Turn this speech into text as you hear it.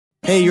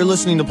Hey, you're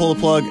listening to Pull the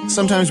Plug.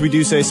 Sometimes we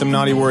do say some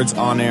naughty words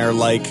on air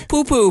like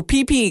poo-poo,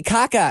 pee-pee,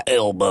 caca,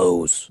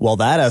 elbows. Well,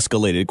 that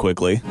escalated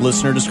quickly.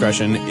 Listener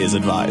discretion is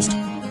advised.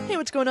 Hey,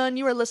 what's going on?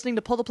 You are listening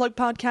to Pull the Plug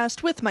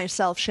podcast with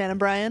myself, Shannon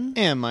Bryan.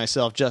 And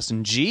myself,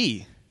 Justin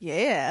G.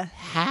 Yeah.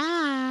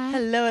 Hi.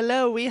 Hello,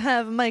 hello. We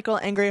have Michael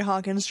Angry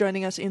Hawkins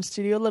joining us in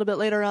studio a little bit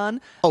later on.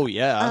 Oh,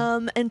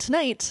 yeah. And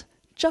tonight,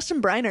 Justin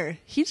Briner.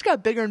 He's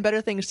got bigger and better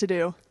things to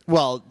do.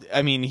 Well,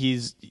 I mean,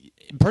 he's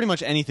pretty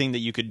much anything that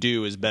you could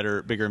do is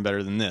better, bigger and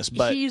better than this.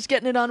 But he's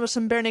getting it on with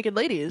some bare naked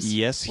ladies.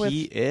 Yes,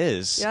 he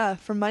is. Yeah,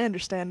 from my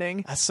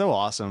understanding. That's so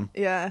awesome.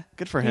 Yeah.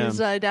 Good for him. He's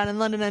down in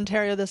London,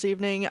 Ontario this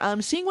evening.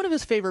 Seeing one of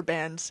his favorite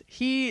bands.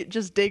 He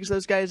just digs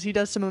those guys. He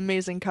does some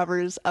amazing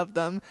covers of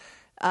them.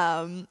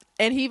 And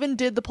he even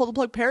did the Pull the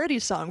Plug parody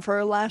song for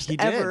our last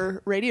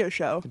ever radio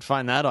show. You can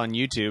find that on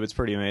YouTube. It's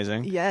pretty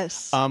amazing.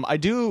 Yes. I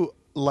do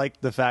like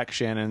the fact,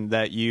 Shannon,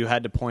 that you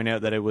had to point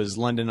out that it was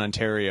London,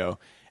 Ontario,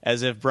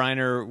 as if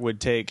Briner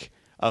would take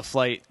a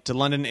flight to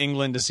London,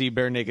 England to see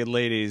bare naked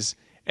ladies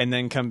and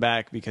then come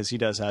back because he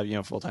does have,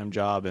 a full-time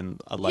job and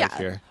a life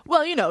here.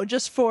 Well,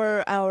 just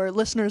for our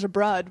listeners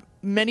abroad,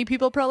 many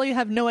people probably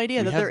have no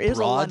idea that there is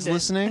a London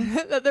listening.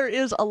 that there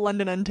is a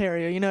London,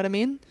 Ontario. You know what I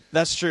mean?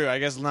 That's true. I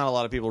guess not a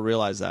lot of people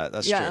realize that.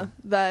 That's true.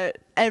 That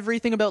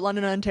everything about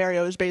London,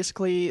 Ontario is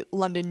basically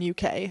London,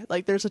 UK.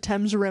 Like, there's a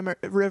Thames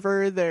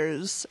River.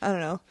 There's, I don't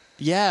know.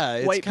 Yeah,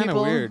 it's kind of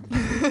people. weird.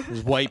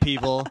 There's white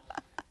people.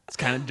 It's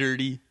kind of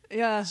dirty.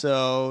 Yeah.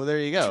 So there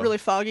you go. It's really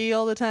foggy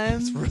all the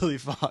time. It's really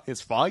It's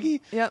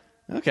foggy? Yep.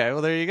 Okay,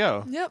 well, there you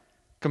go. Yep.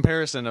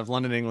 Comparison of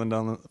London,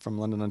 England from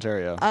London,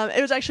 Ontario.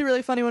 It was actually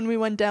really funny when we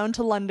went down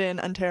to London,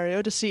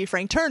 Ontario to see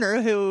Frank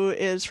Turner, who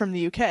is from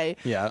the UK.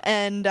 Yeah.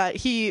 And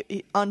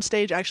he on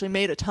stage actually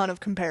made a ton of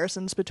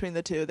comparisons between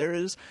the two. There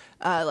was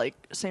like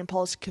St.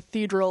 Paul's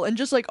Cathedral and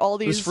just like all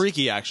these... It was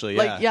freaky, actually,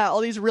 all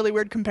these really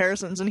weird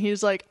comparisons. And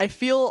he's like, I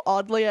feel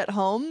oddly at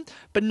home,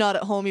 but not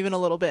at home even a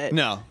little bit.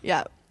 No.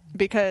 Yeah.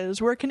 Because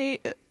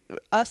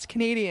us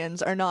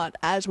Canadians are not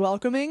as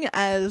welcoming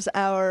as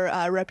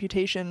our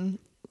reputation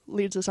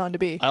leads us on to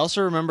be. I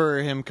also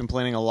remember him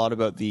complaining a lot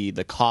about the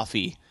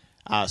coffee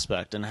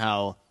aspect and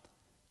how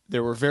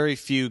there were very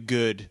few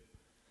good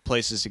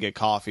places to get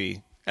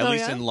coffee, at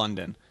least in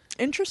London.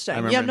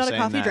 Interesting. Yeah, I'm not a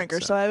coffee drinker,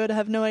 so I would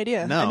have no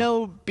idea. No. I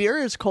know beer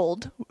is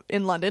cold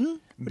in London,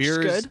 which is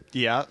good.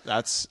 Yeah,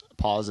 that's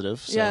positive.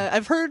 So. Yeah,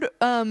 I've heard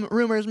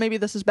rumors, maybe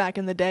this is back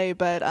in the day,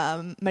 but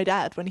my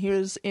dad, when he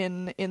was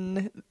in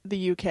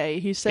the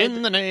UK, he said...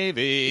 In the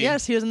Navy.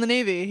 Yes, he was in the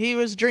Navy. He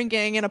was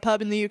drinking in a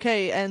pub in the UK,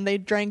 and they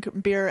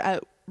drank beer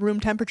at room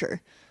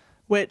temperature,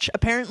 which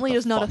apparently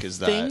is not a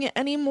thing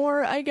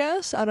anymore, I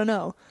guess. I don't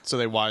know. So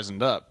they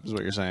wisened up, is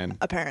what you're saying.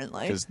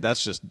 Apparently. Because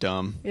that's just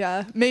dumb.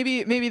 Yeah,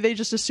 maybe they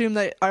just assume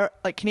that our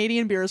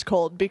Canadian beer is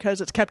cold because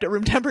it's kept at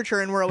room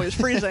temperature and we're always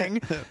freezing.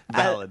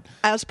 Valid.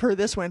 As per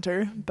this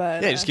winter,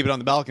 but yeah, just keep it on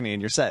the balcony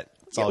and you're set.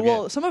 It's all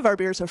well, good. some of our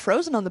beers have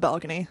frozen on the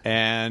balcony.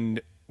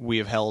 And we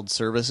have held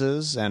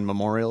services and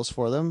memorials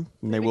for them,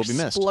 and they will be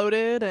missed.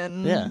 Exploded,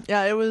 and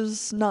yeah, it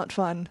was not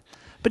fun.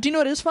 But do you know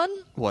what is fun?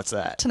 What's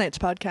that? Tonight's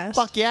podcast.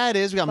 Fuck yeah, it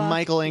is. We got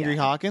Michael Angry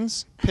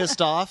Hawkins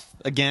pissed off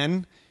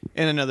again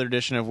in another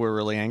edition of We're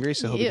Really Angry,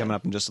 so he'll be coming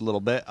up in just a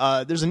little bit.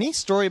 There's a neat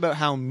story about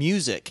how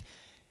music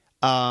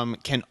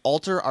can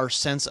alter our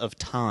sense of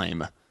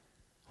time.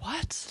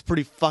 What? It's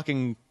pretty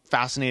fucking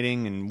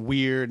fascinating and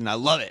weird, and I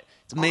love it.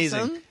 It's amazing.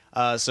 Awesome.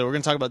 So we're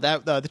going to talk about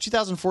that. The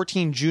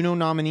 2014 Juno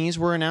nominees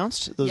were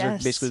announced. Those are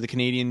basically the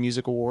Canadian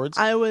Music Awards.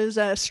 I was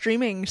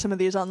streaming some of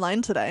these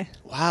online today.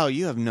 Wow,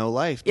 you have no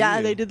life, do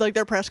you? They did like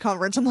their press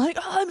conference. I'm like,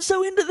 oh, I'm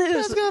so into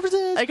this. Press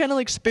conferences. I kind of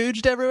like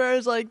spooged everywhere. I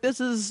was like, this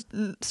is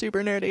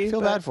super nerdy. I feel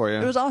bad for you.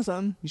 It was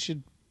awesome. You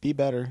should be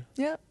better.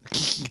 Yeah.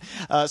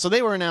 So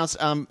they were announced,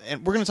 and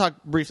we're going to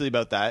talk briefly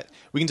about that.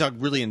 We can talk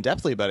really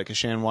in-depthly about it because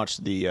Shannon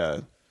watched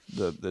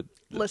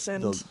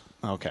listened.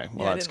 Okay,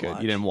 well, yeah, that's good.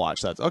 Watch. You didn't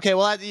watch that. Okay,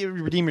 well, you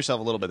redeem yourself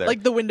a little bit there.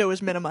 Like, the window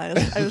was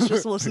minimized. I was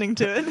just listening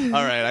to it.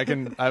 All right, I have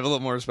a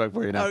little more respect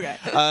for you now. Okay.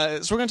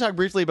 So we're going to talk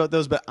briefly about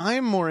those, but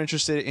I'm more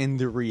interested in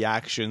the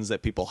reactions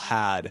that people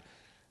had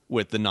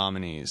with the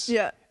nominees.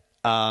 Yeah.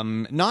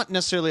 Not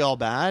necessarily all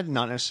bad,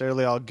 not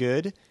necessarily all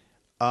good.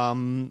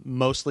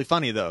 Mostly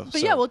funny, though.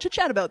 But yeah, we'll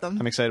chit-chat about them.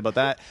 I'm excited about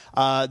that.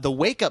 The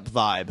Wake Up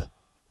Vibe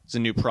is a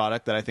new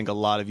product that I think a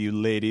lot of you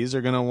ladies are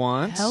going to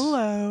want.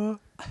 Hello.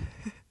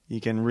 You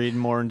can read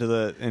more into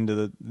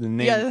the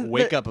name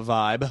Wake Up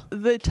Vibe.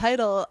 The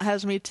title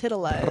has me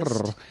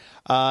titillized.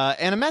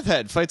 And a meth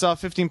head fights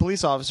off 15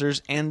 police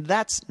officers, and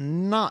that's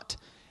not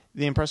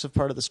the impressive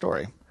part of the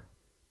story.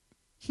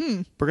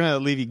 We're going to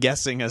leave you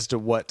guessing as to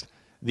what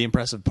the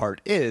impressive part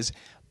is,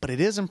 but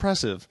it is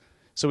impressive.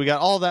 So we got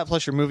all of that,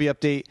 plus your movie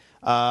update,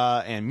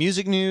 and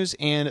music news,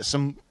 and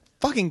some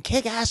fucking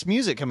kick-ass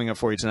music coming up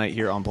for you tonight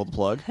here on Pull the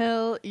Plug.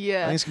 Hell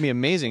yeah. I think it's going to be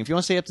amazing. If you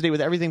want to stay up to date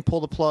with everything Pull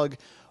the Plug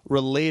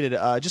related,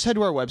 just head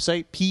to our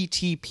website,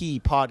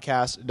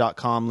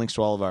 ptppodcast.com. Links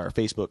to all of our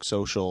Facebook,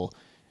 social,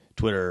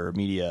 Twitter,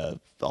 media,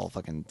 all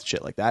fucking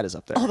shit like that is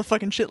up there. All the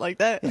fucking shit like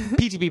that.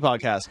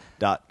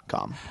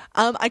 ptppodcast.com.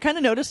 I kind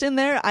of noticed in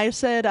there I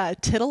said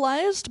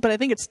titillized, but I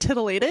think it's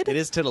titillated. It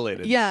is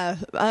titillated. Yeah.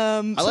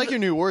 I like your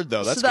new word,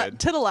 though. That's good.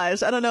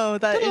 Titillized. I don't know.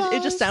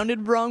 It just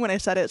sounded wrong when I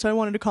said it, so I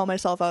wanted to call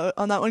myself out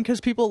on that one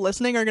because people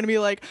listening are going to be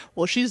like,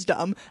 well, she's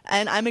dumb.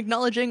 And I'm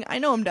acknowledging I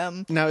know I'm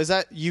dumb. Now, is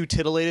that you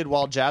titillated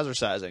while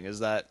jazzercising? Is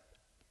that...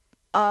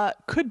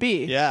 Could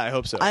be. Yeah, I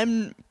hope so.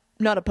 I'm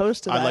not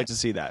opposed to that. I'd like to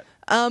see that.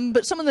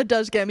 But someone that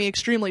does get me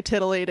extremely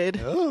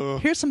titillated. Oh.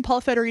 Here's some Paul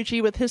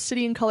Federici with his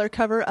City and Color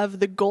cover of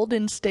The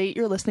Golden State.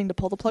 You're listening to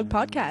Pull the Plug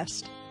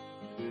Podcast.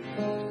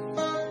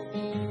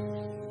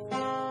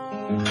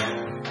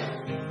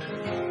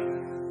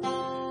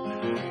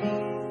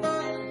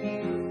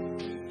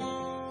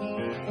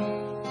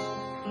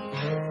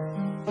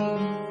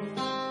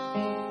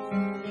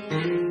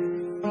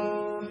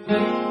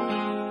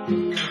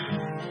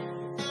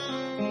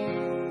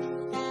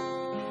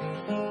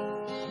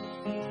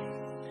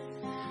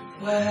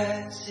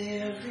 Why's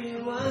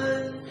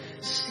everyone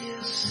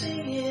still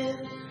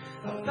singing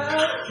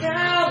about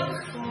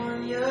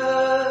California?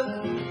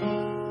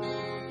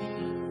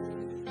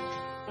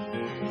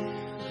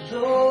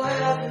 Though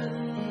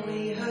haven't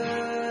we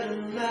heard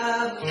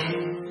enough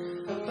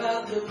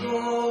about the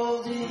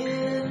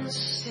Golden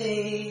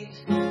State?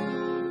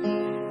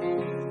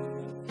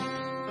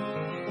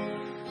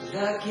 Well,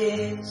 I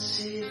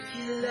guess if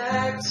you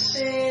like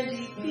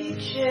sandy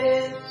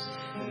beaches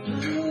and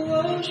blue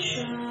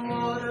ocean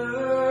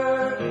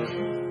water,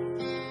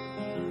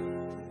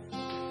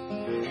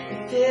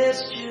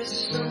 there's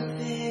just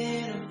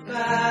something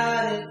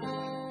about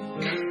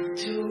it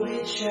to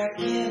which I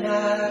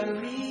cannot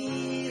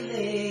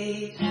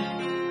relate.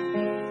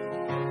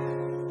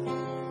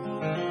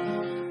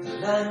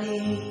 Well, I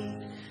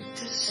need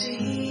to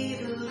see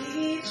the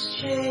leaves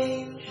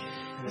change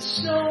and the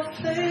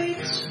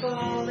snowflakes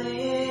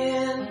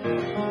falling.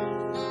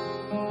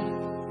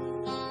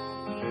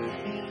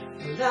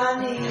 Well, I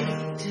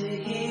need to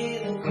hear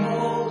the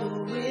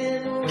cold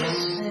wind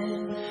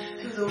whistling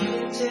through the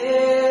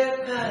winter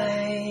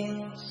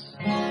pines.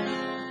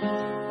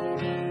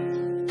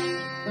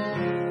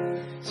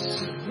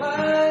 So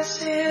why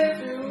is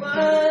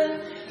everyone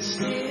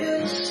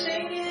still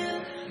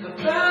singing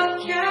about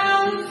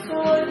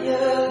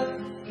California?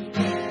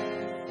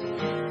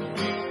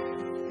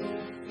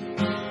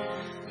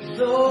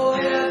 Though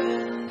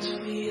haven't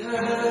we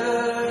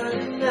heard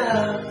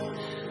enough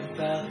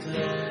about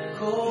the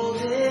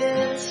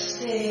Golden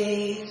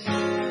State?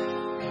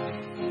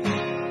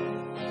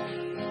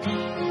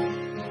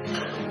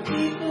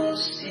 People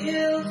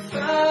still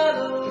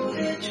follow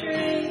their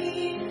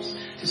dreams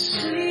to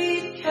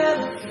sweet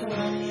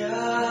California,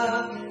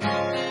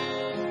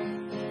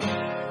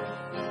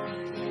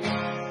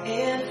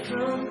 and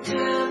from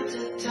time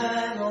to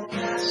time I'll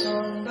pass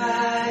on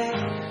by,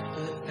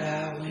 but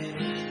I will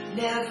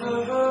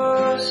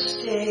never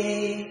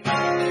stay.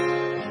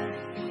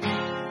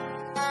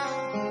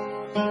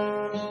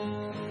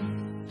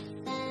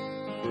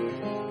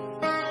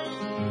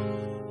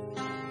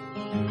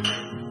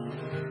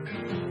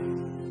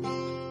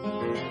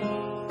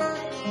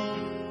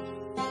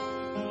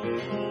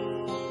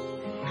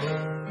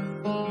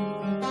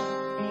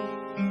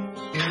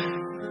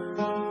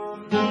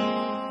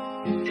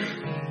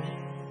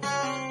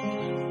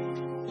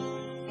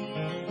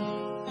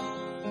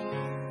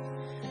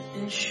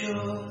 And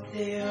sure,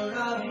 there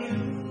are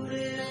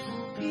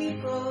beautiful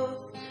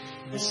people,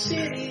 the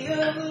city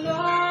of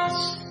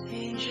lost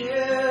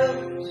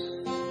angels.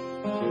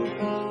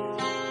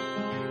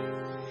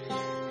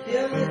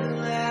 They're living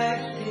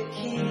like the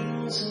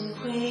kings and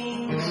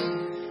queens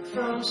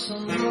from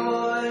some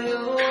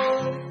royal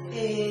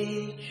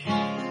age.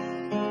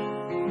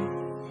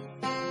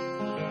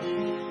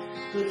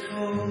 But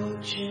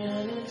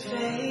fortune and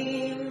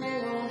fame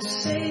won't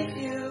save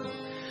you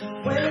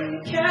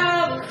when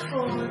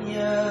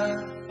California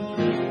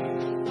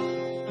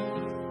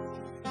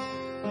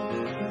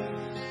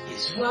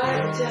is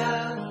wiped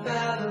out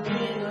by the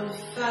ring of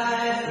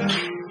fire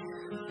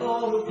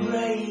or a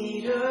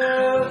great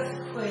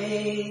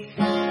earthquake.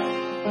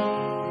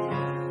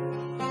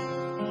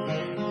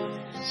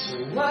 So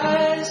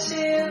why is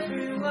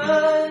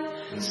everyone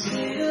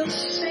still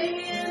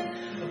singing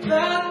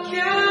about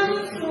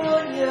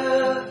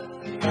California?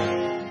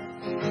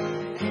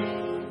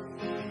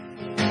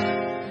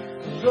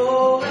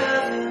 Though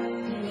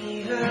haven't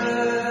we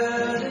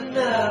heard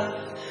enough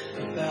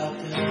about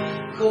the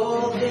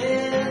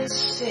Golden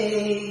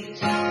State?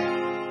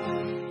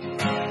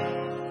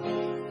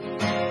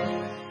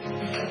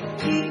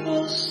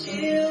 People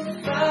still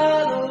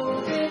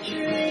follow their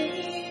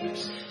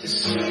dreams to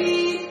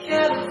sweet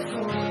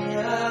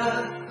California,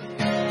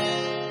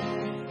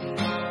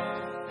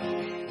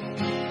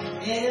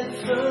 and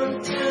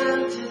from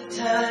time to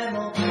time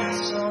I'll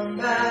pass on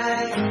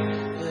by,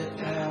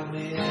 but I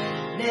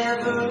will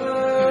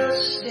never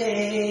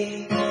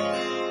stay.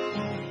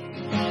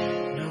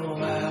 No,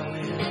 I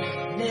will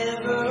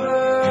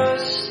never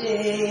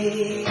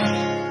stay.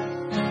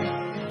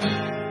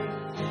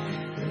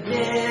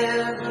 Never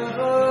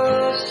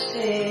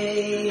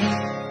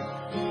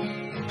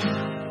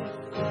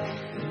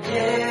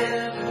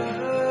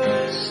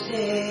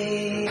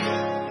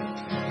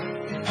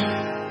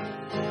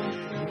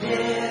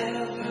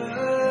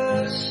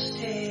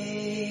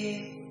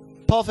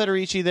Paul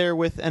Federici there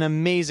with an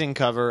amazing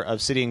cover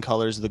of City and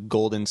Colors, The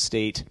Golden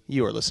State.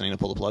 You are listening to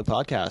Pull the Plug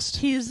Podcast.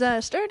 He's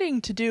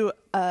starting to do,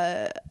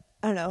 I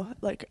don't know,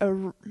 like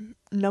a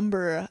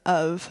number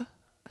of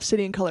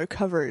City and Color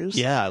covers.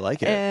 Yeah, I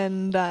like it.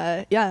 And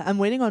yeah, I'm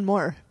waiting on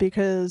more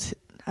because,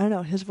 I don't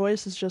know, his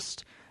voice is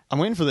just... I'm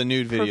waiting for the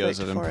nude videos perfect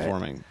of him for it.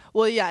 performing.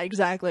 Well, yeah,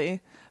 exactly.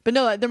 But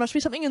no, there must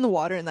be something in the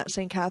water in that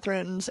St.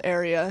 Catharines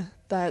area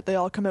that they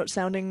all come out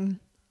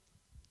sounding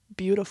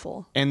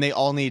beautiful. And they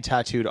all need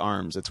tattooed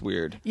arms. It's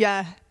weird.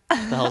 Yeah.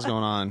 What the hell's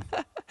going on?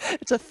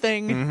 It's a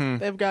thing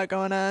they've got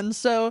going on.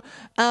 So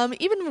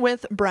even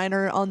with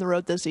Briner on the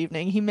road this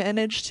evening, he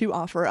managed to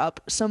offer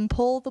up some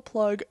Pull the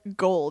Plug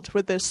gold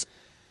with this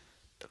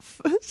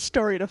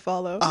story to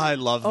follow. I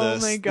love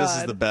this. Oh my God. This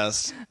is the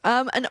best.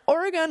 An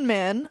Oregon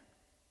man,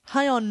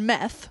 high on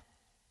meth,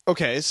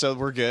 Okay, so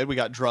we're good. We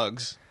got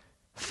drugs.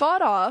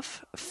 fought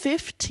off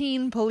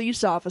 15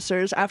 police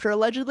officers after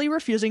allegedly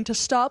refusing to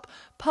stop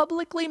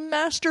publicly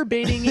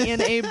masturbating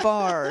in a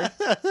bar.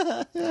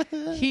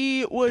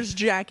 He was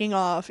jacking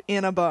off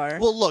in a bar.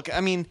 Well, look,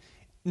 I mean,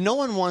 no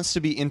one wants to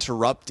be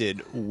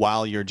interrupted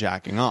while you're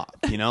jacking off,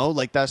 you know?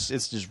 Like,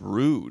 it's just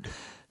rude.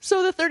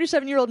 So the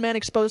 37-year-old man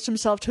exposed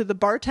himself to the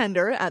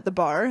bartender at the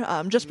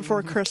bar just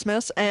before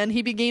Christmas, and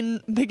he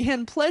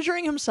began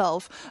pleasuring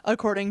himself,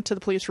 according to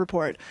the police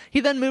report. He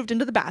then moved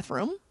into the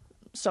bathroom.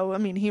 So, I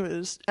mean, he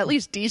was at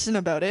least decent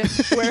about it,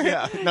 where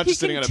Yeah, not just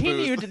sitting he in a booth.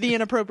 continued the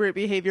inappropriate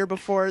behavior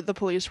before the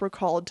police were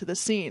called to the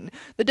scene.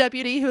 The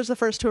deputy, who was the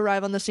first to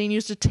arrive on the scene,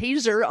 used a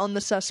taser on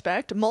the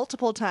suspect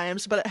multiple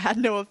times, but it had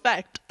no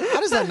effect. How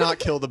does that not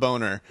kill the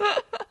boner?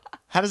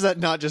 How does that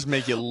not just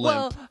make you limp?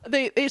 Well,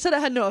 they said it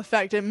had no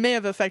effect. It may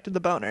have affected the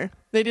boner.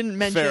 They didn't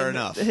mention Fair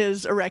enough.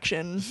 his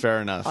erection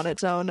Fair enough. on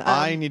its own.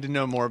 I need to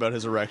know more about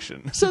his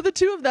erection. So the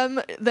two of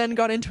them then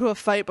got into a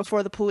fight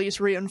before the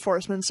police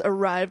reinforcements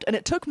arrived, and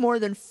it took more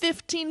than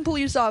 15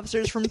 police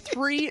officers from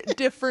 3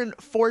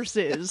 different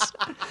forces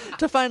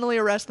to finally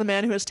arrest the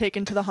man, who was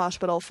taken to the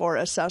hospital for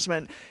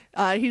assessment.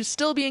 He's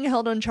still being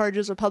held on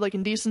charges of public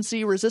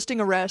indecency, resisting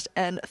arrest,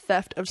 and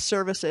theft of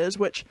services,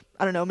 which,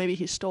 I don't know, maybe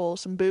he stole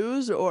some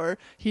booze, or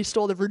he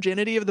stole the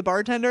virginity of the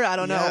bartender. I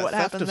don't know what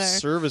theft happened of there.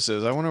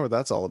 services. I wonder what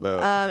that's all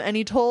about. And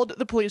he told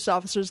the police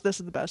officers, this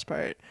is the best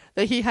part,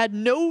 that he had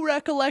no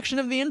recollection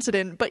of the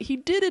incident, but he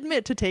did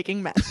admit to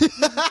taking meth.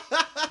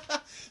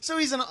 So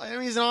he's an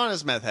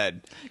honest meth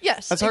head.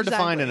 Yes, That's hard to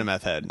find exactly. in a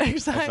meth head. I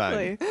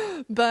Exactly.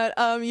 find. But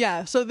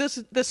yeah, so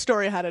this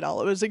story had it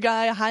all. It was a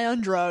guy high on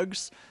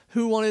drugs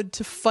who wanted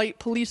to fight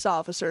police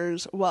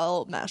officers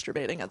while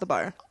masturbating at the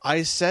bar.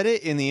 I said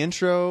it in the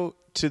intro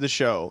to the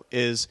show,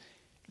 is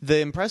the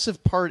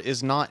impressive part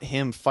is not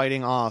him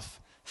fighting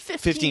off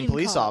 15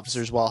 police cops.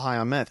 officers while high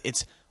on meth.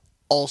 It's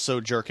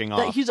also jerking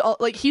That off.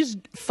 he's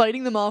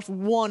fighting them off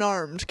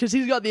one-armed because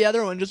he's got the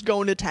other one just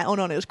going to town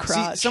on his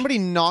crotch. See, somebody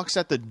knocks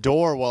at the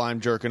door while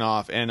I'm jerking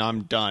off, and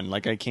I'm done.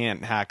 Like, I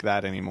can't hack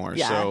that anymore.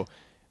 Yeah. So,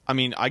 I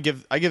mean, I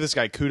give this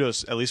guy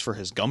kudos at least for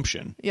his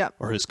gumption. Yeah.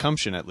 Or his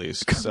gumption at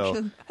least.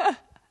 So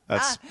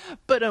that's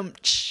But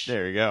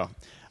there you go.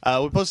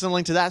 We posted a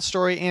link to that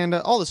story and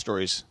all the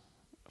stories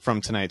from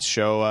tonight's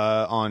show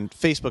on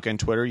Facebook and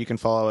Twitter. You can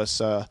follow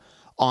us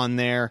on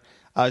there.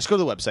 Just go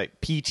to the website,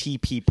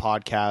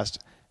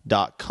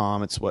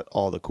 ptppodcast.com. It's what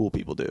all the cool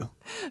people do.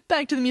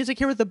 back to the music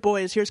here with the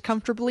boys. Here's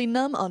Comfortably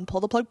Numb on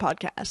Pull the Plug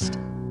Podcast.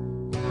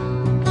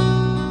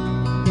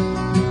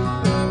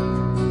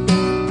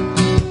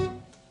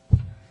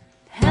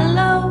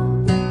 Hello,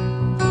 is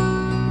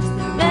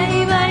there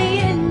anybody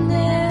in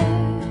there?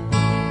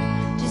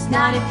 Just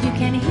not if you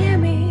can hear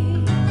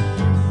me.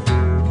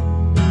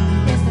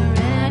 Is there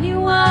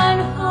anyone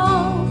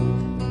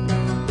home?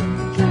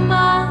 Come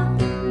on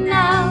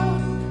now,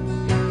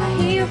 I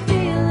hear you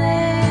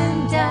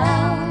feeling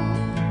down.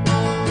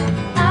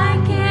 I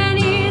can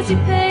ease your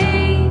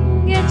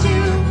pain, get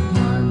you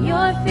on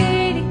your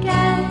feet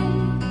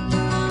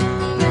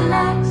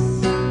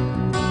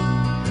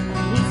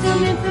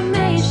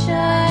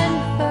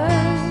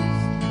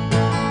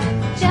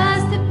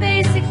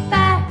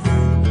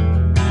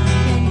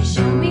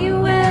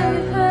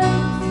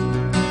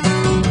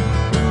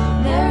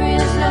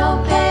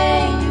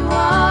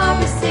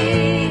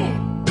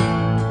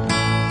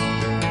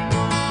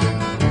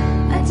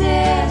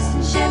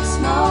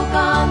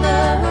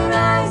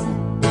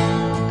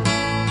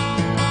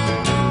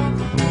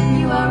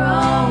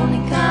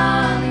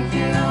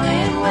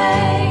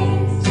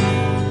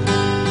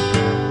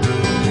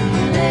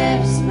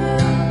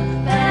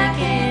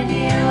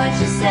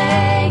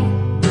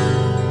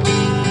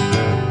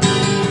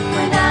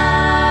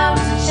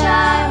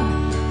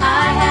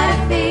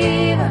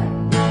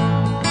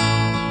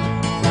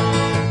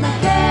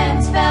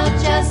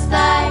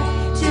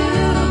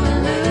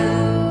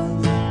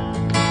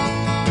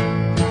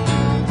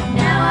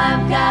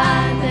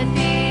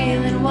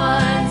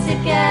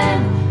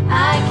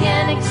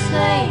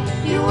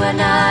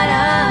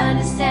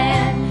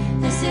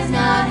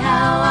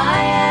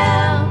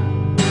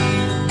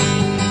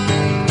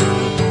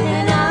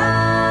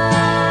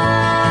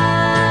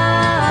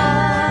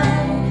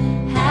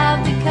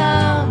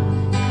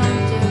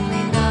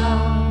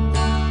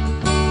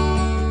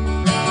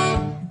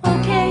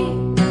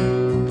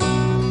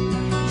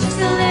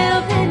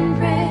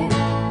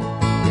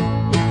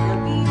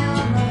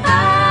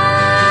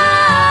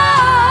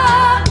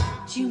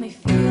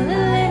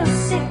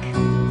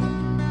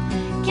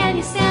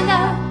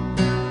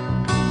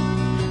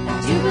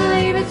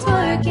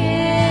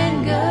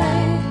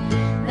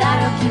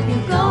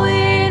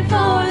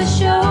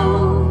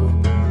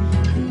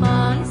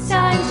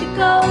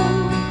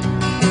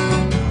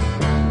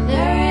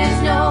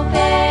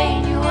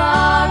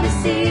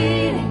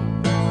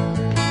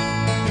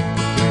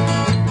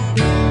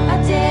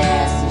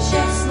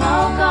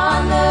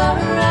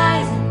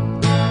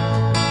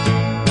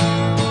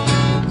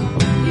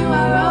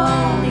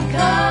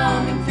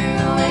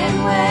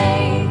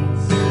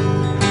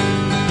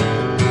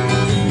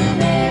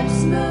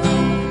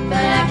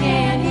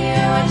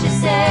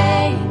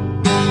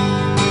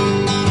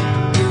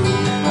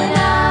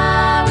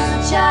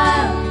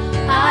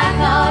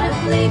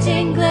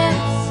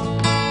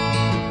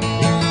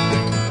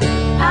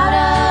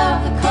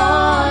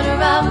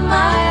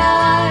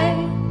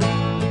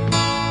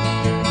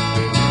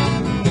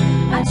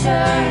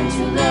turned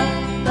to look,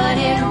 but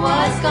it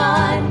was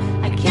gone.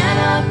 I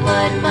cannot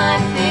put my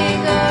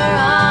finger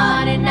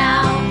on it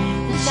now.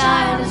 The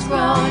child has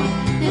grown,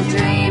 the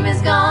dream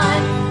is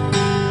gone,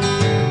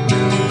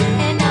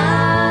 and I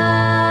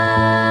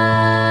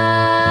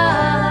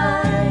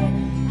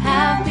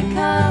have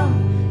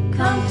become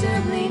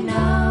comfortably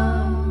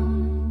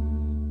numb.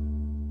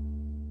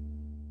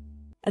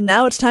 And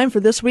now it's time for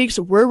this week's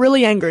We're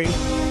Really Angry.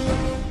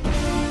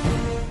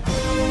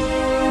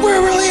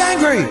 We're really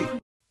angry!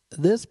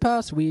 This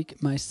past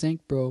week, my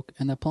sink broke,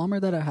 and the plumber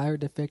that I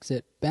hired to fix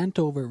it bent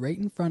over right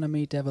in front of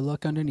me to have a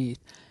look underneath,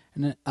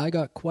 and I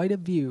got quite a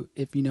view,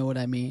 if you know what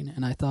I mean,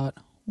 and I thought,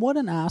 what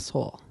an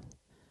asshole.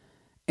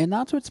 And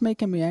that's what's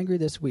making me angry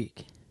this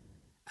week.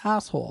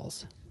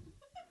 Assholes.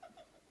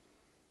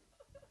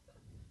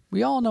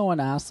 We all know an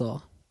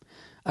asshole.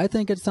 I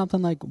think it's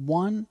something like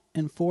 1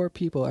 in 4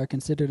 people are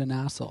considered an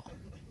asshole.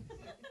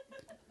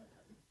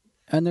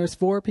 And there's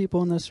 4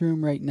 people in this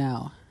room right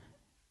now.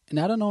 And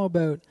I don't know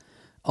about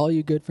all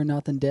you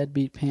good-for-nothing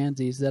deadbeat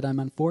pansies that I'm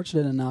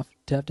unfortunate enough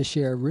to have to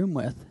share a room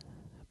with,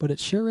 but it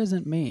sure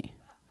isn't me.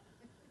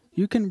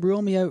 You can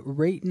rule me out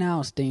right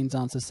now, Stains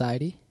on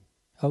Society.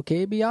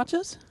 Okay,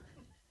 biatches?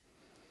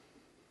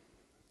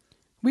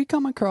 We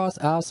come across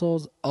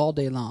assholes all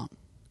day long,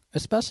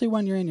 especially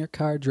when you're in your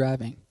car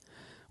driving.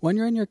 When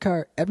you're in your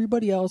car,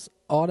 everybody else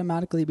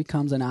automatically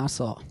becomes an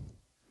asshole.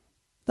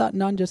 That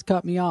nun just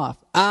cut me off.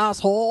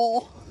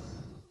 Asshole!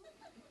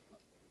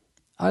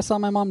 I saw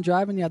my mom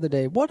driving the other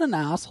day. What an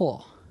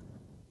asshole.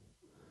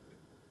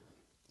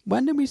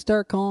 When did we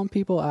start calling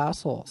people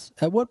assholes?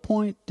 At what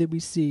point did we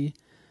see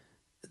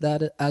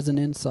that as an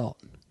insult?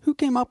 Who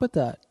came up with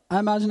that? I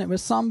imagine it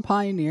was some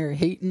pioneer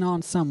hating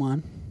on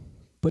someone,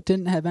 but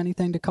didn't have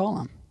anything to call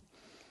him.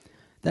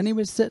 Then he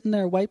was sitting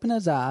there wiping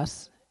his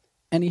ass,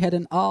 and he had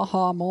an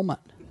aha moment.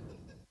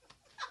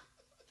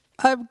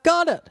 I've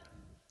got it!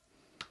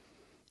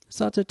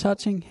 Such a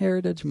touching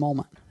heritage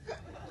moment.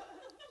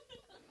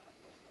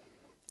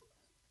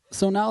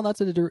 So now that's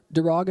a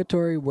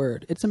derogatory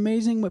word. It's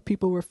amazing what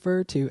people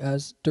refer to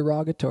as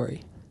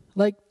derogatory.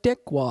 Like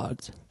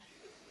dickwads.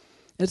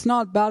 It's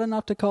not bad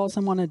enough to call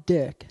someone a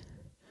dick.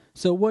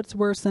 So what's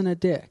worse than a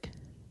dick?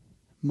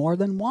 More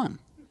than one.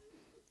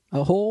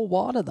 A whole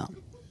wad of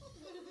them.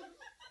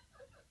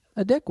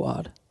 A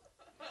dickwad.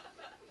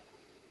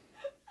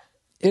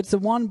 It's the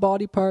one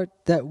body part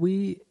that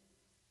we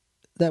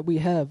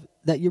have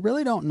that you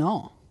really don't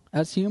know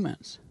as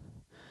humans.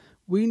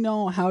 We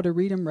know how to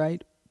read them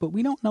right, but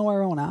we don't know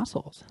our own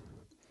assholes.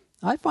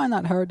 I find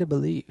that hard to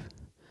believe.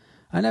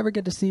 I never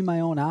get to see my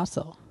own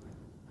asshole.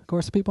 Of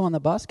course, people on the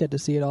bus get to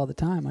see it all the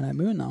time when I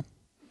moon them,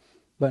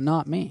 but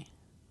not me.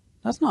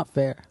 That's not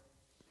fair.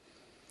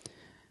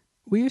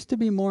 We used to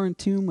be more in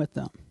tune with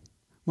them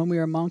when we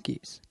were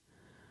monkeys.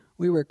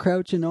 We were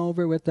crouching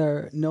over with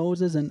our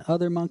noses in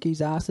other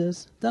monkeys'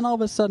 asses. Then all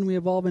of a sudden we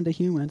evolve into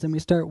humans and we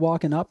start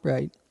walking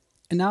upright.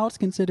 And now it's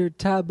considered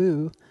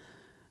taboo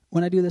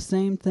when I do the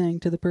same thing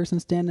to the person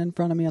standing in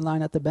front of me in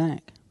line at the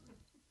bank.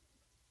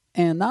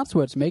 And that's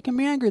what's making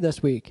me angry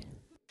this week.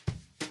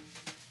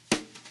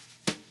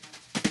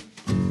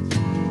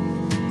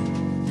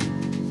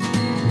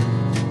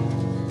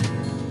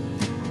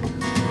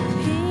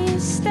 He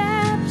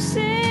steps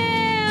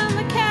in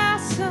the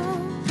castle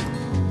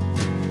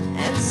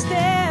and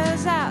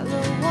stares at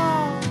the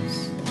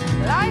walls.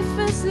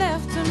 Life is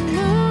left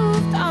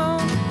unmoved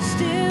on.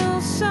 Still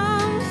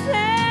something's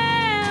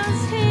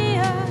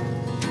here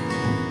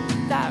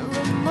that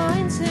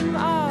reminds him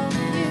of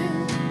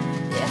you.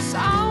 Yes,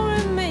 all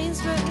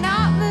remains but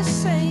not the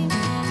same.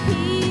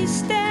 He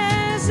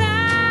stares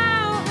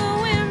out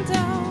the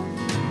window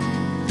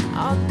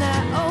on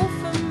that old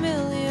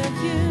familiar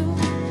view,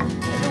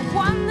 the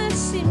one that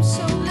seems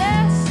so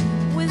less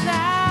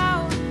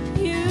without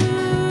you.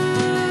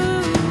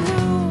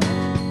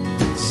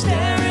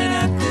 Staring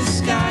at the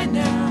sky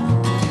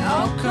now, it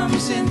all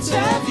comes into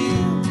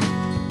view.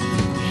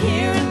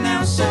 Here and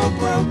now, so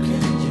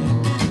broken,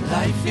 yet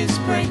life is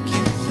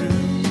breaking through.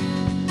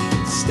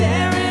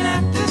 Staring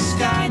at the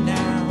sky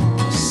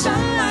now,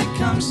 sunlight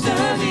comes to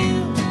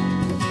view.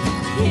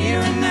 Here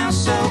and now,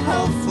 so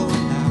hopeful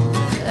now,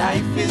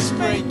 life is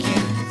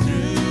breaking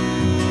through.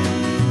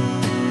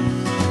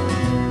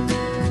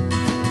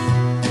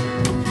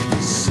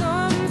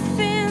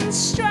 Something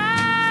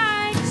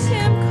strikes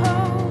him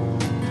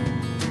cold.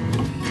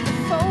 The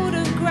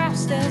photograph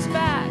stares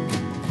back.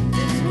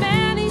 There's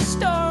many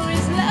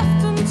stories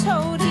left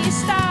untold. He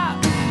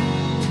stops,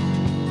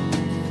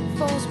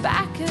 falls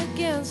back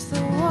against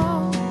the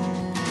wall,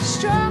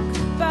 struck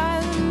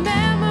by the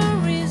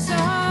memories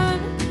unknown.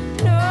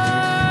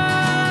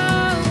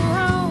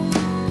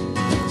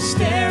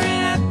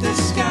 Staring at the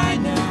sky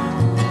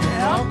now,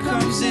 it all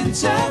comes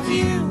into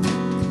view.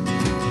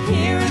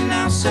 Here and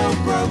now, so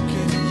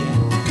broken,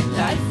 yet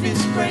life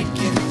is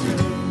breaking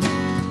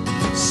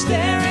through.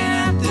 Staring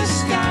at the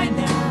sky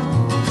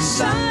now,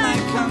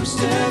 sunlight comes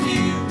to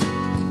view.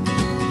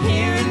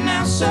 Here and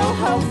now, so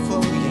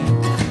hopeful,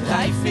 yet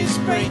life is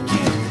breaking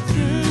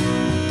through.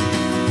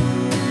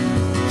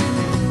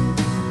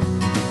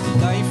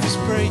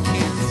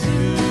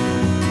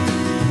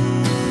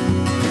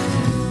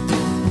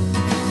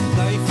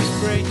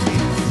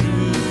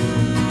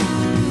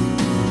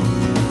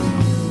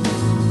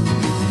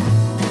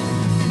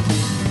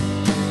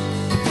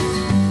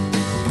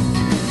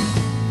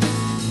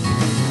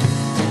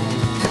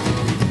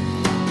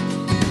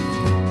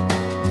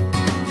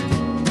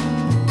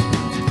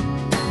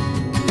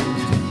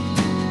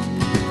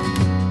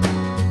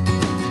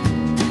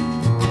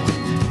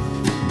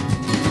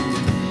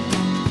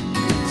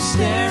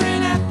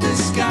 Staring at the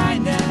sky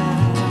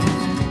now.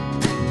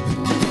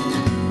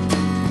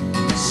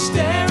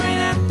 Staring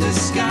at the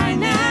sky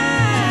now.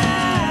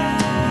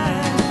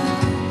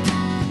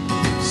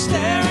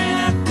 Staring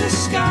at the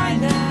sky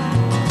now.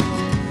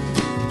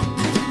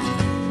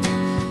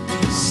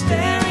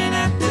 Staring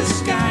at the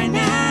sky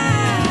now.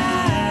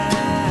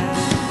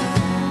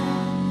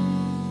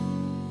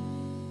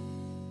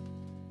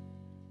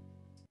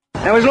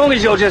 Now, as long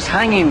as you're just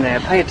hanging there,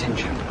 pay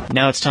attention.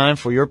 Now it's time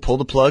for your Pull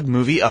the Plug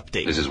movie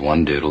update. This is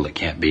one doodle that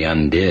can't be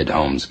undid,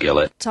 Holmes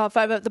Gillett. Top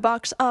 5 at the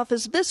box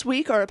office this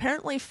week are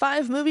apparently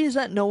 5 movies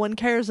that no one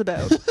cares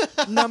about.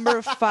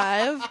 Number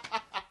 5,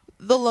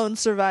 The Lone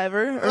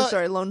Survivor.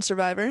 Lone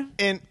Survivor.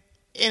 In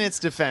its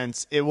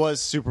defense, it was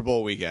Super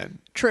Bowl weekend.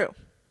 True.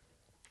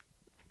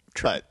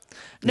 But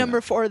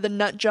Number 4, The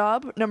Nut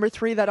Job. Number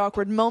 3, That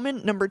Awkward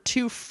Moment. Number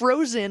 2,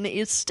 Frozen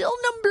is still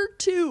number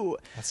 2.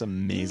 that's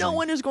amazing. No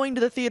one is going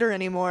to the theater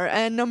anymore.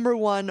 And number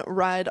 1,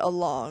 Ride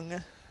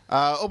Along.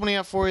 Opening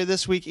up for you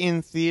this week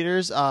in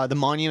theaters, The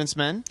Monuments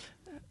Men.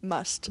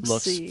 Must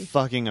Looks see.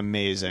 fucking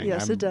amazing.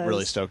 Yes, I'm it does.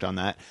 really stoked on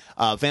that.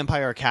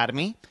 Vampire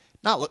Academy.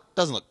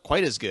 Doesn't look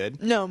quite as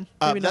good. No,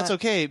 maybe That's not.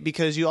 okay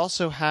because you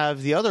also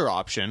have the other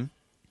option,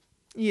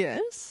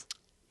 Yes.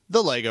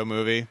 the Lego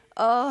Movie.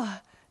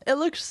 It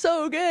looks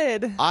so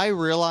good. I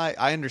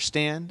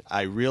understand.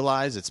 I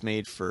realize it's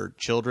made for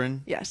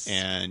children. Yes.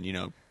 And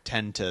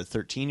 10 to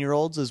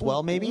 13-year-olds as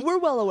well, maybe. We're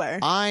well aware.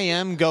 I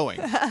am going.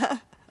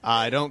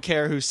 I don't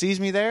care who sees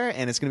me there,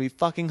 and it's going to be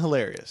fucking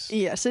hilarious.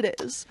 Yes,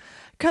 it is.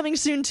 Coming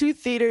soon to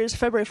theaters,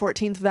 February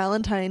 14th,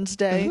 Valentine's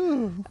Day.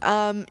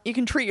 You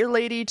can treat your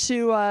lady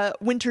to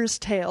Winter's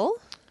Tale,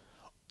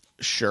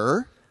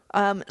 Sure.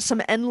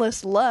 some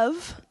Endless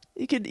Love.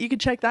 You could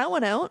check that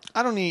one out.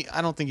 I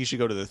don't think you should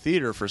go to the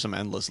theater for some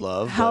endless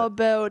love. How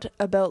but-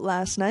 about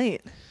Last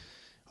Night?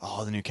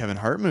 Oh, the new Kevin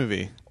Hart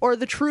movie. Or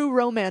the true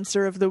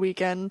romancer of the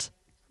weekend,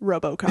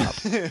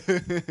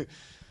 RoboCop.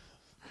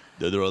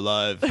 Dead or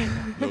alive,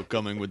 no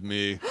coming with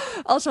me.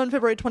 Also on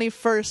February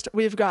 21st,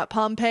 we've got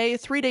Pompeii,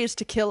 3 Days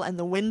to Kill, and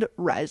The Wind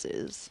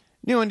Rises.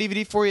 New on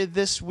DVD for you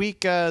this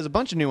week. There's a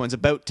bunch of new ones.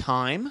 About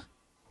Time.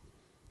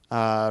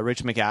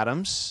 Rachel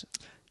McAdams.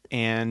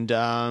 And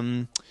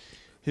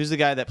who's the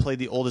guy that played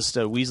the oldest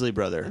Weasley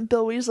brother?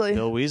 Bill Weasley.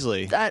 Bill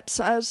Weasley.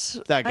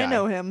 That guy. I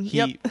know him.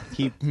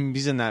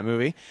 He's in that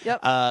movie.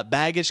 Yep.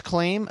 Baggage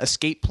Claim,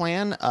 Escape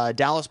Plan,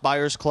 Dallas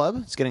Buyers Club.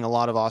 It's getting a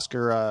lot of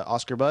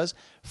Oscar buzz.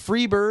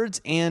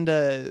 Freebirds, and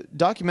a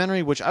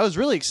documentary which I was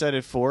really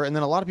excited for, and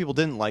then a lot of people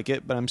didn't like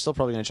it, but I'm still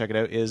probably going to check it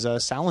out, is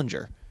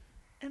Salinger.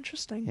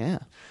 Interesting. Yeah.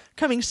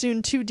 Coming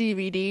soon to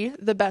DVD,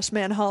 The Best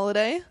Man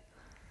Holiday,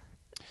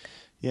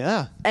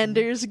 Yeah.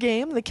 Ender's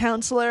Game, The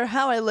Counselor,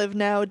 How I Live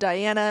Now,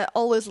 Diana,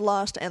 All Is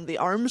Lost, and The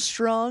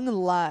Armstrong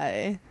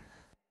Lie.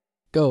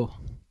 Go,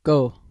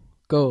 go,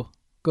 go,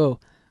 go.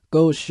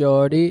 Go,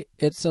 shorty.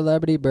 It's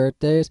celebrity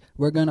birthdays.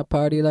 We're gonna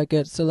party like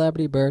it's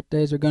celebrity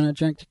birthdays. We're gonna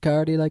drink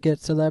Bacardi like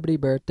it's celebrity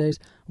birthdays.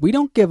 We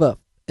don't give up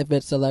if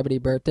it's celebrity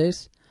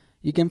birthdays.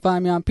 You can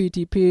find me on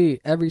PTP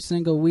every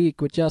single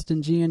week with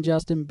Justin G and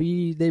Justin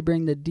B. They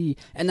bring the D.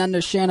 And then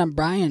there's Shannon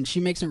Bryan. She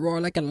makes it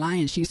roar like a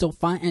lion. She's so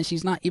fine and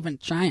she's not even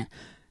trying.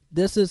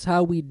 This is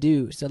how we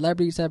do.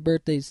 Celebrities have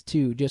birthdays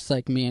too, just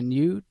like me and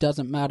you.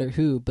 Doesn't matter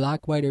who,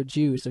 black, white, or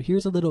Jew. So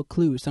here's a little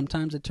clue.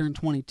 Sometimes it turn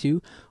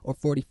 22 or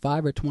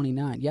 45 or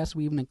 29. Yes,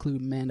 we even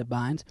include Amanda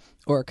Bynes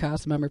or a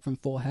cast member from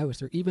Full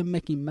House or even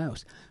Mickey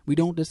Mouse. We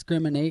don't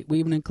discriminate. We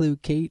even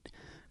include Kate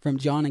from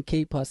John and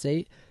Kate Plus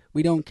 8.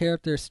 We don't care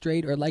if they're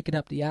straight or like it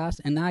up the ass.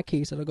 In that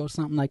case, it'll go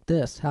something like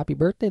this. Happy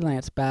birthday,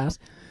 Lance Bass.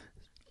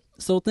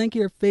 So think of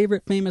your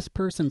favorite famous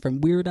person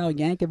from Weird Al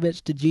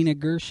Yankovic to Gina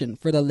Gershon.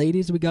 For the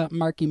ladies, we got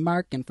Marky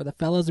Mark, and for the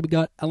fellas, we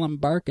got Ellen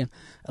Barkin.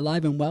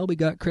 Alive and well, we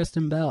got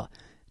Kristen Bell.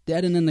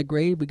 Dead and in the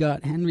grave, we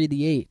got Henry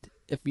VIII.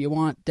 If you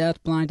want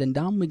deaf, blind, and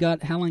dumb, we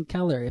got Helen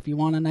Keller. If you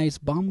want a nice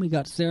bum, we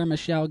got Sarah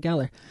Michelle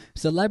Gellar.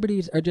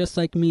 Celebrities are just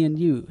like me and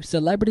you.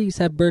 Celebrities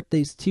have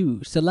birthdays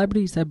too.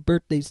 Celebrities have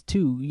birthdays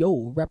too.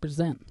 Yo,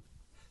 represent.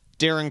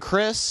 Darren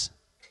Criss,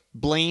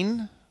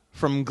 Blaine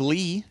from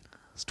Glee,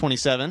 is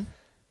 27.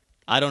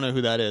 I don't know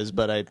who that is,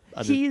 but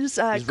He's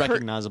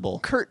recognizable.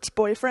 Kurt's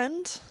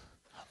boyfriend.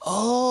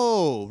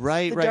 Oh,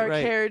 right, The right.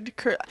 dark-haired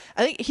Kurt.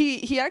 I think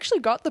he actually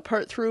got the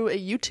part through a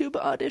YouTube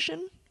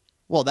audition.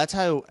 Well, that's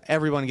how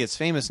everyone gets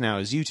famous now,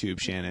 is YouTube,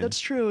 Shannon. That's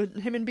true.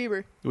 Him and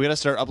Bieber. We got to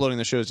start uploading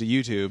the shows to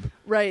YouTube,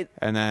 Right.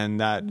 and then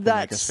that will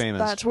make us famous.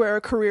 That's where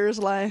our careers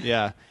lie.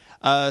 Yeah.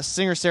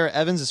 Singer Sarah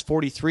Evans is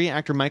 43.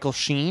 Actor Michael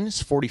Sheen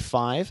is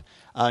 45.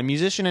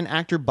 Musician and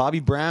actor Bobby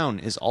Brown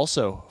is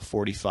also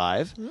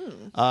 45.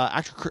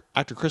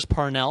 Actor Chris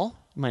Parnell,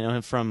 you might know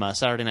him from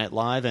Saturday Night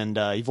Live, and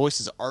he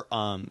voices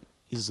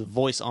he's the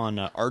voice on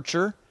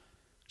Archer,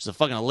 which is a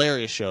fucking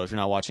hilarious show if you're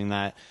not watching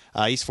that.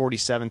 He's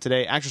 47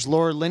 today. Actress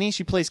Laura Linney,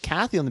 she plays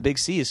Kathy on The Big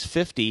C, is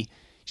 50.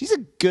 She's a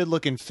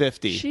good-looking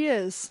 50. She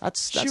is.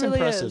 That's She really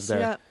impressive is, there.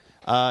 yeah.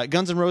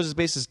 Guns N' Roses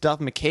bassist Duff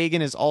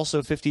McKagan is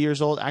also 50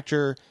 years old.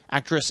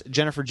 Actress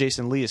Jennifer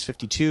Jason Leigh is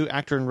 52.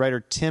 Actor and writer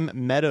Tim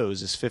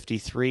Meadows is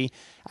 53.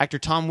 Actor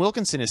Tom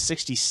Wilkinson is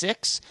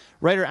 66.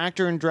 Writer,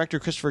 actor, and director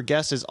Christopher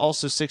Guest is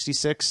also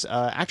 66.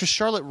 Actress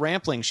Charlotte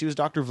Rampling, she was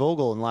Dr.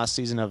 Vogel in the last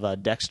season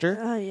of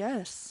Dexter.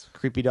 Yes.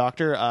 Creepy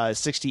Doctor,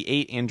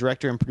 68, and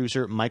director and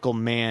producer Michael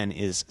Mann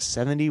is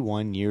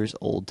 71 years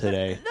old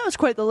today. That was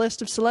quite the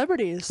list of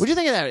celebrities. What do you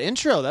think of that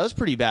intro? That was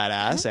pretty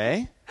badass,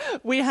 eh?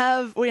 We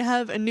have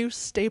a new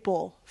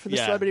staple for the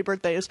Yeah. celebrity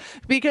birthdays,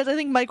 because I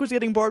think Mike was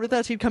getting bored with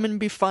us. He'd come in and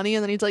be funny,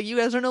 and then he's like, "You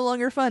guys are no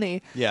longer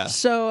funny." Yeah.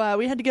 So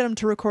we had to get him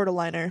to record a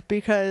liner,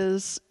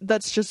 because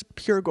that's just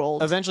pure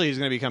gold. Eventually, he's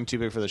going to become too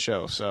big for the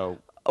show, so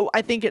Oh,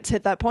 I think it's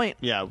hit that point.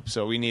 yeah,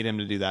 so we need him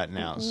to do that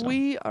now. So.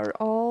 We are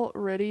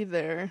already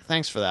there.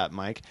 Thanks for that,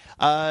 Mike.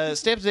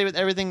 Stay up to date with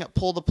everything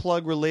Pull the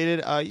Plug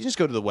related. You just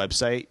go to the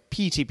website,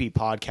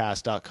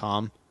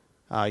 ptppodcast.com.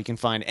 You can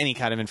find any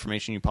kind of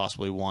information you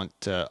possibly want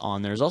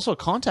on there. There's also a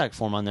contact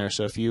form on there,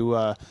 so if you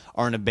are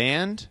in a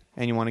band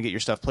and you want to get your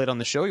stuff played on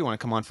the show, you want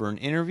to come on for an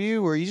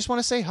interview, or you just want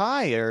to say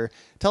hi or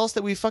tell us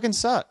that we fucking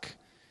suck,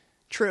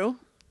 True.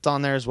 it's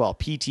on there as well,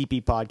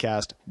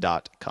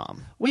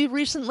 ptppodcast.com. We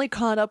recently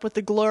caught up with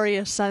the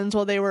Glorious Sons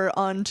while they were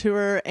on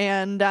tour,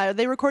 and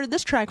they recorded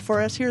this track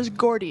for us. Here's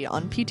Gordy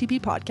on PTP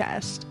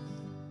Podcast.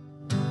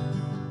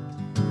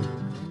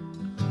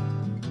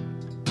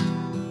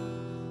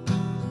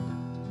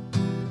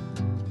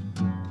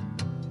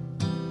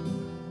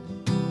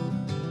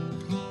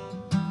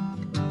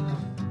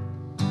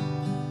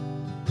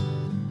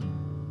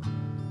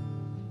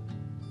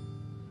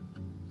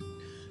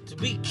 To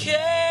be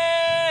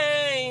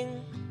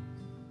king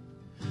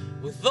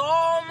with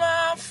all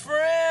my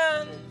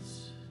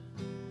friends,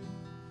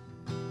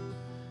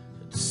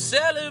 to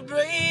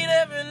celebrate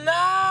every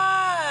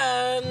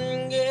night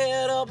and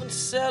get up and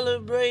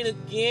celebrate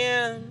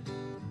again.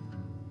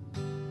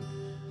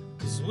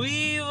 'Cause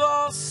we've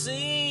all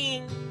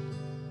seen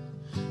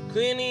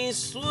Clint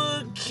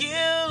Eastwood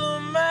kill a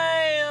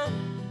man,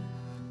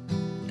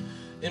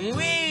 and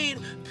we'd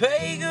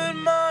pay good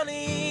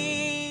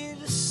money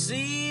to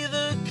see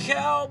the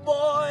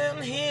cowboy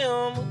and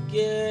him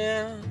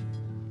again.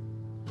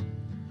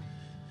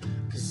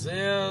 'Cause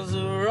there's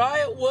a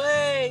right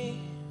way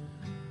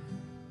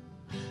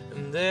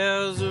and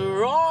there's a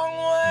wrong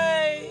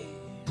way,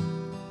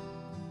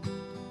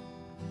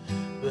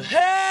 but hey,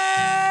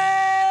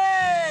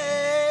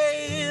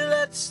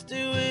 let's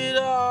do it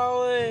our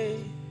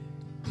way.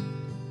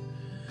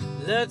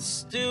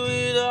 Let's do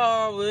it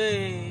our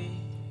way.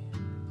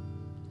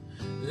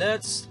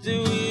 Let's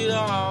do it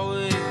our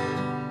way.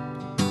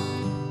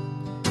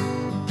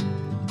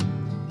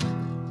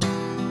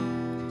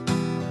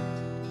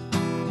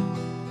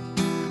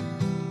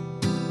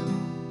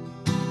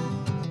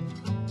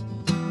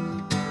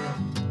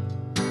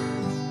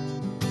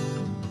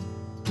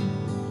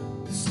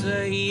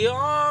 Say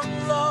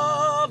young,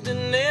 loved,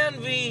 and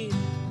envied,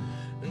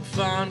 and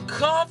find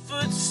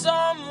comfort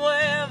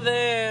somewhere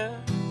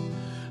there.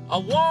 I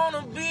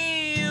wanna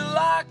be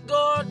like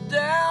Gord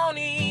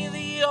Downey,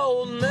 the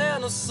old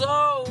men are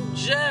so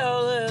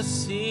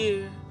jealous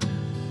here,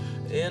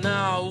 and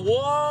I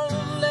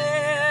won't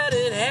let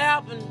it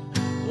happen.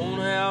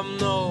 Won't have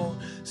no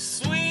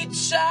sweet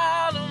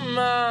child of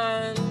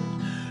mine.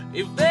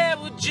 If they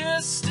were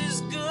just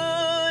as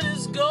good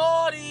as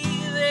Gordy,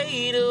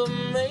 they'd have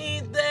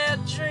made their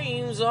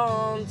dreams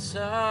on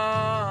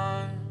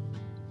time.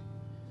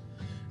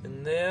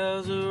 And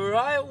there's a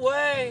right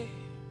way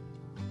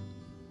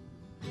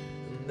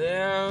and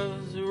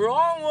there's a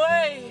wrong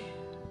way.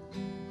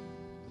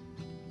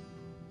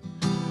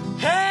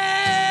 Hey,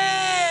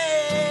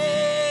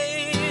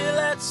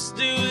 let's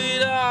do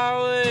it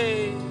our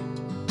way.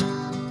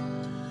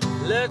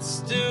 Let's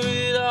do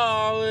it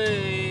our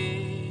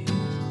way.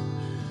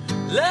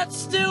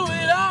 Let's do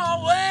it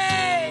our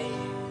way.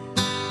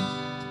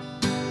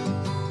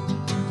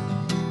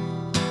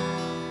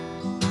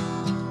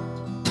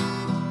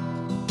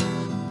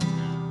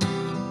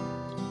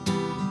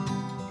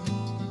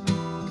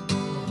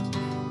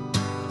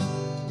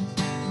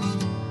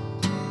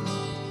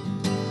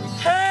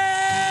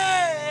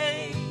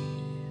 Hey,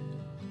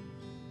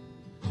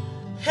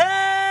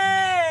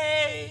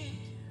 hey,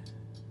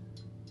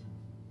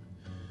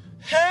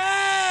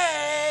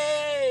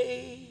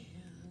 hey,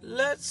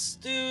 let's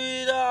do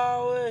it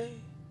our way,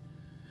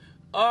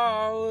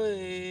 our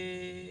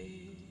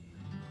way.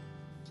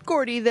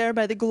 Gordy there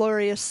by the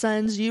Glorious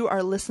Sons. You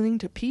are listening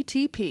to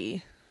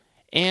PTP.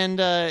 And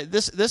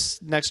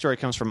this next story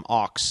comes from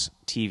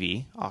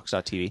Ox.TV.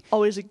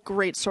 Always a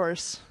great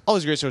source.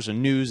 Always a great source of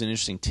news and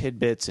interesting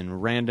tidbits and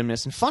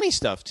randomness and funny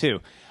stuff,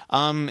 too.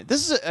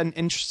 This is an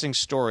interesting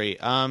story.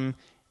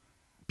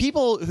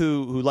 People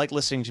who like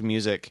listening to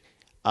music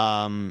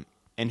and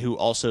who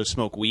also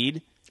smoke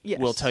weed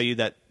will tell you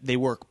that they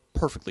work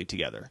perfectly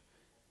together.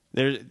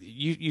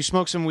 You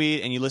smoke some weed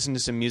and you listen to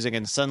some music,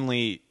 and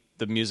suddenly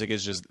the music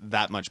is just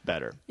that much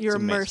better. You're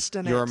immersed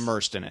in it. You're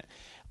immersed in it.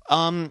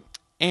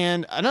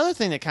 And another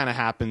thing that kind of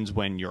happens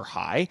when you're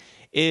high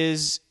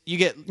is you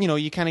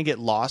kind of get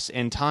lost,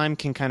 and time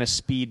can kind of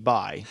speed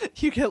by.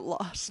 You get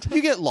lost.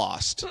 You get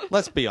lost.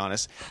 Let's be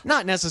honest.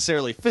 Not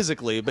necessarily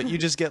physically, but you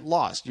just get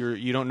lost.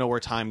 You don't know where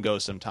time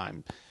goes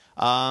sometimes.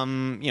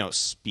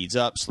 Speeds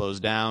up,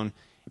 slows down,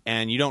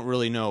 and you don't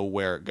really know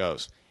where it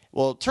goes.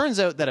 Well, it turns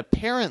out that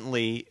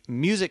apparently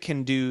music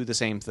can do the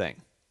same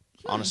thing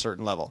on a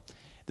certain level.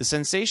 The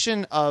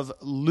sensation of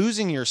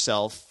losing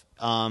yourself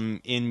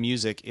in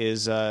music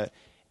is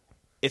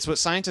it's what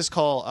scientists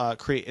call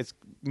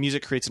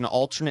music creates an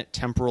alternate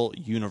temporal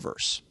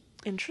universe.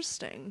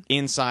 Interesting.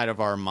 Inside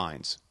of our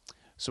minds.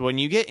 So when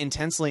you get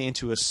intensely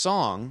into a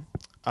song,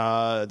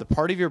 the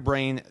part of your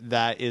brain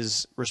that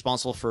is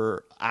responsible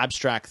for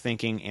abstract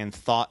thinking and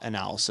thought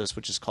analysis,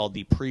 which is called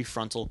the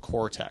prefrontal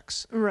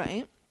cortex,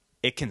 right,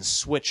 it can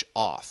switch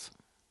off.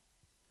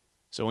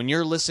 So when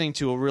you're listening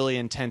to a really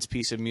intense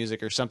piece of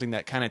music or something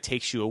that kind of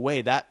takes you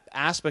away, that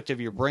aspect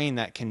of your brain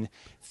that can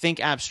think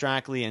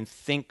abstractly and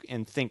think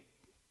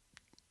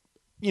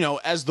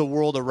as the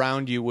world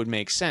around you would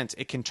make sense,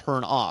 it can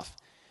turn off.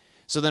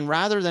 So then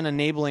rather than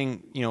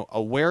enabling,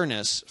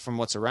 awareness from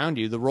what's around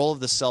you, the role of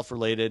the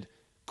self-related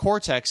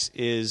cortex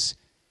is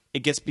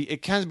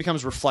it kind of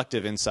becomes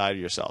reflective inside of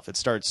yourself. It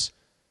starts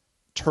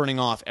turning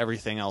off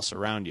everything else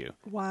around you.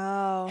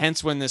 Wow.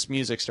 Hence, when this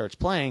music starts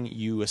playing,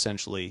 you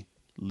essentially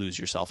lose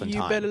yourself in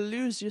time. You better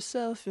lose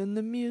yourself in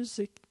the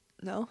music.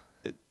 No?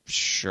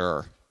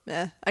 Sure.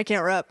 I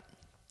can't rap.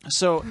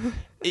 So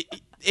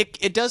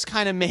it does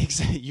kind of make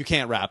sense. You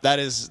can't rap. That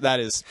is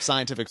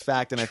scientific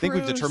fact, and I think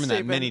we've determined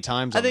that many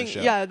times on the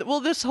show. Yeah,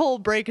 well, this whole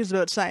break is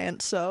about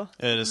science, so.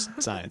 It is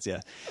science, yeah.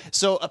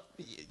 So,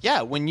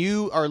 when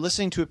you are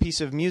listening to a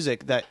piece of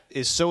music that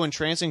is so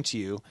entrancing to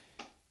you,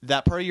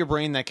 that part of your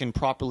brain that can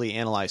properly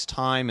analyze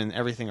time and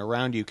everything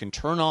around you can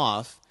turn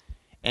off,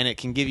 and it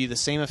can give you the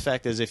same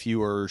effect as if you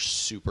were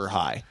super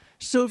high.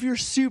 So if you're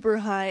super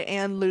high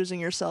and losing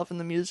yourself in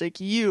the music,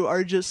 you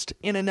are just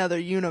in another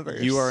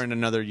universe. You are in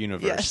another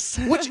universe. Yes.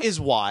 Which is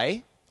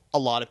why a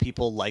lot of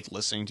people like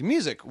listening to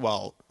music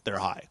while they're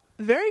high.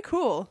 Very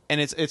cool. And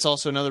it's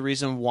also another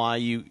reason why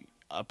you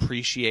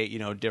appreciate,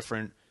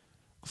 different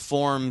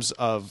forms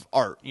of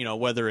art,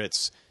 whether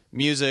it's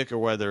music or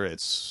whether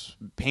it's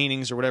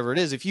paintings or whatever it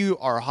is. If you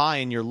are high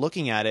and you're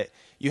looking at it,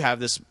 you have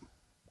this,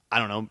 I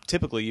don't know,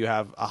 typically you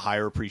have a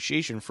higher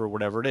appreciation for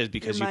whatever it is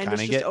because you kind of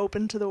get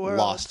open to the world.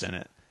 Lost in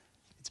it.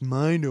 It's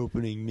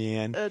mind-opening,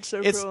 man. That's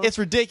so cool. It's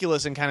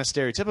ridiculous and kind of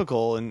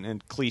stereotypical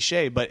and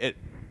cliche, but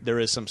there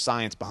is some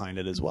science behind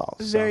it as well.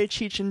 Very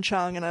Cheech and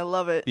Chong, and I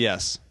love it.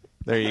 Yes.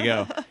 There you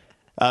go.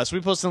 So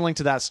we posted a link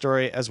to that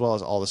story as well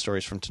as all the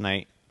stories from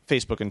tonight.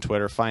 Facebook and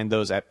Twitter. Find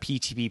those at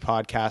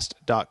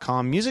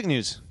ptppodcast.com. Music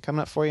news coming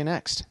up for you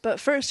next.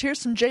 But first, here's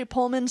some Jay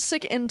Pullman,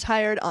 Sick and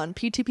Tired on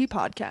PTP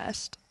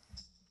Podcast.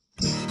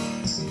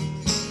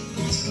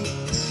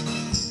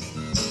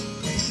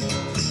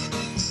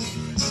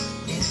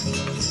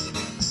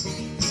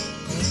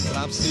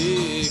 I'm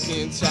sick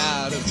and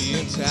tired of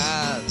being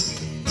tired,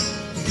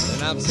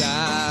 and I'm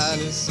tired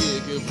and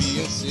sick of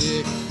being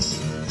sick.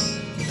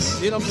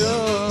 And I'm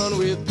done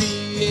with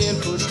being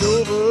pushed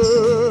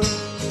over.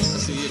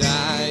 I said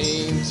I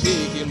ain't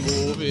taking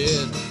more of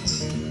it.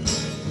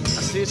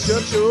 I said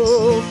shut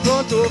your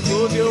front door,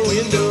 close your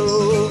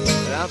window.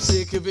 And I'm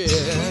sick of it,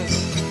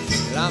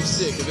 and I'm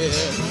sick of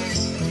it.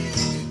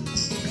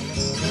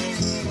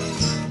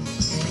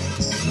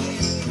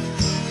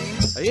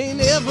 I ain't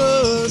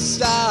never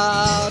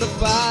start a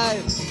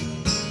fight,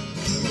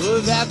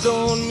 but that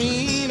don't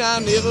mean I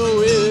never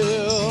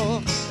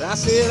will. I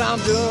said I'm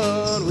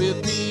done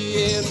with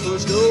being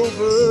pushed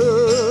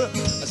over.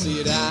 I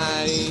said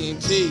I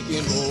ain't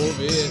taking more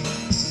of it.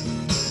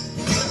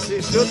 I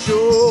said shut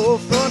your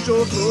front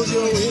door, close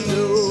your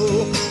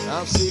window.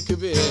 I'm sick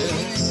of it,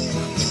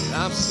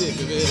 I'm sick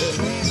of it.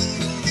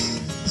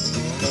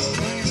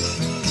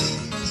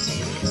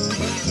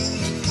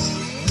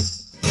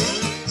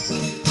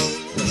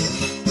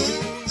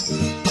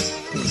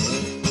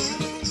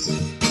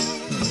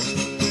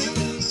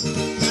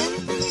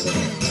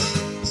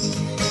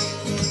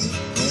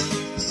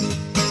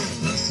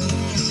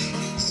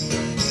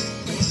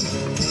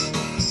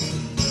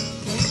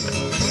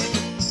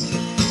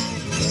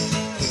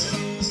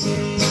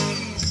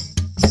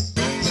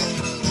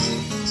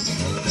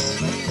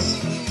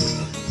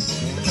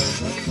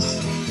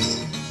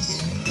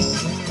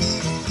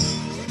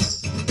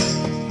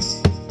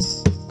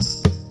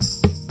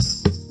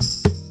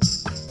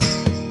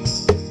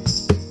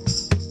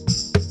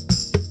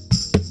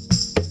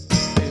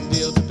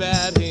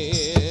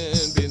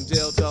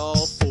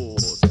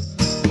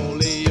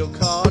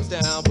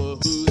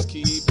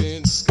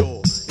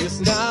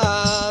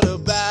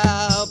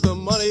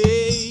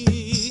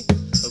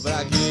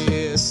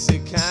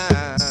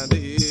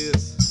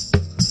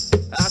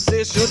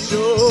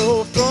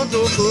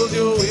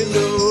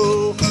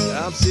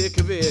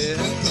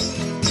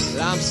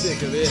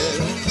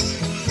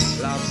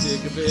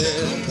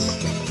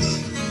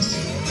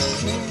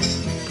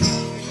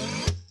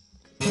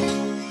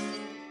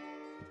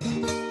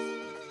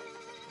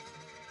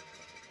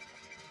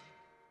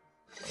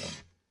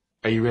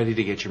 Are you ready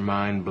to get your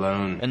mind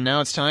blown? And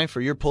now it's time for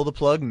your Pull the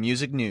Plug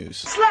music news.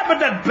 Slap at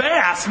that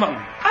bass,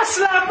 man. I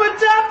slap at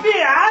that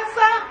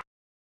bass.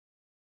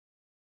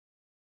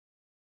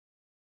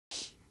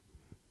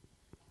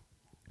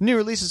 New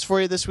releases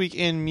for you this week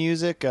in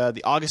music.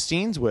 The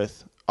Augustines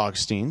with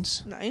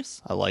Augustines.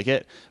 Nice. I like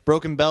it.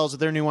 Broken Bells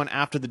with their new one,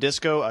 After the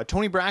Disco.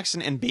 Tony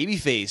Braxton and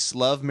Babyface,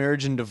 Love,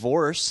 Marriage, and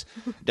Divorce.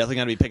 Definitely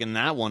going to be picking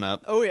that one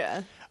up. Oh,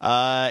 yeah.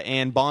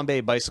 And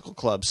Bombay Bicycle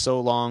Club, So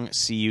Long,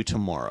 See You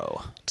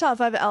Tomorrow. Top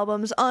 5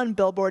 albums on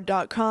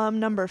Billboard.com.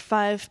 Number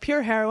 5,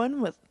 Pure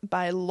Heroin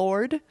by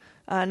Lorde.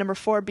 Number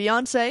 4,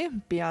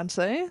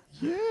 Beyonce.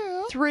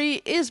 Yeah.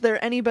 3, Is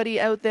There Anybody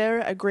Out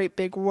There? A Great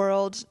Big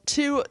World.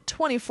 2,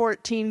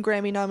 2014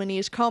 Grammy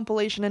nominees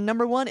compilation. And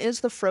number 1 is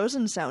the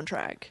Frozen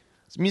soundtrack.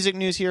 Some music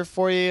news here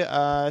for you.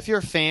 If you're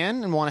a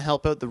fan and want to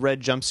help out the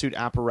Red Jumpsuit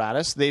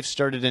Apparatus, they've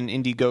started an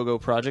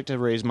Indiegogo project to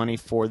raise money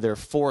for their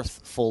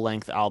 4th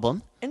full-length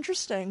album.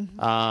 Interesting.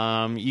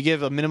 You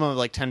give a minimum of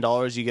like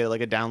 $10, you get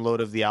like a download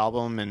of the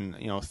album and,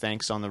 you know,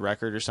 thanks on the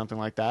record or something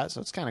like that.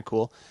 So it's kind of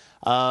cool.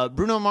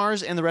 Bruno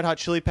Mars and the Red Hot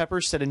Chili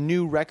Peppers set a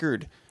new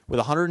record with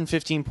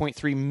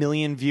 115.3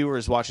 million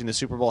viewers watching the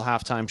Super Bowl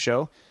halftime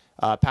show,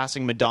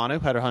 passing Madonna,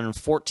 who had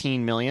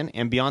 114 million,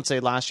 and Beyonce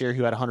last year,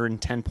 who had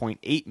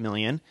 110.8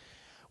 million.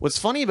 What's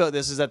funny about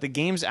this is that the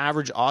game's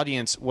average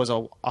audience was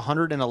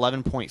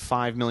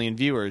 111.5 million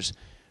viewers,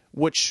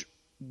 which,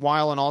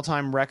 while an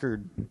all-time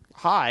record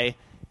high,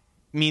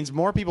 means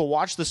more people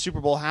watch the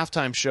Super Bowl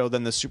halftime show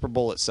than the Super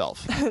Bowl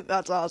itself.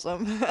 That's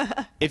awesome.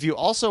 If you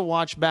also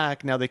watch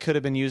back, now they could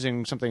have been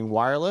using something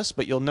wireless,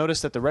 but you'll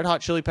notice that the Red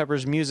Hot Chili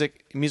Peppers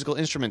musical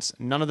instruments,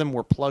 none of them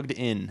were plugged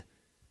in.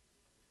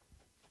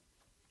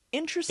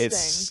 Interesting.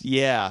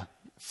 Yeah.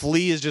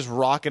 Flea is just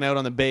rocking out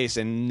on the bass,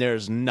 and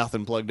there's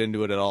nothing plugged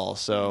into it at all.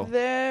 So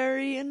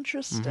very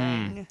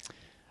interesting.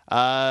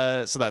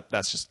 So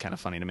that's just kind of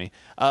funny to me.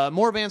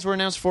 More bands were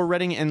announced for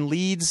Reading and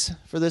Leeds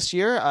for this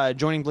year.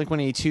 Joining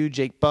Blink-182,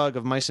 Jake Bugg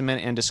of Mice and Men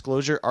and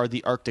Disclosure are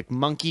the Arctic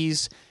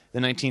Monkeys, the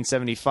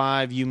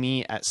 1975 You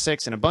Me at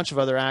 6, and a bunch of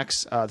other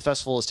acts. The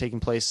festival is taking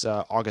place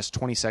August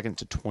 22nd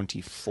to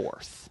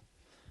 24th.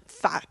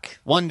 Fuck.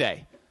 One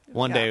day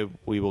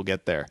we will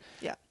get there.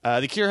 Yeah.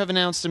 The Cure have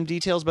announced some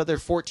details about their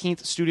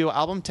 14th studio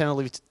album,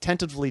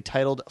 tentatively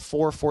titled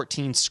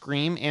 414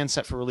 Scream, and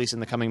set for release in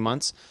the coming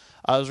months.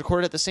 It was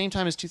recorded at the same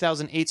time as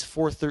 2008's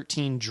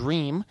 413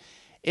 Dream.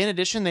 In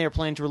addition, they are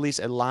planning to release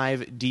a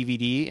live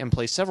DVD and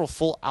play several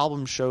full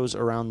album shows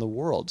around the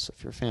world. So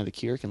if you're a fan of The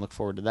Cure, you can look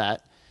forward to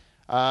that.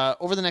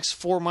 Over the next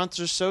 4 months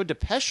or so,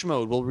 Depeche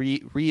Mode will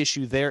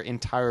reissue their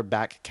entire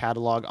back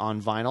catalog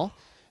on vinyl.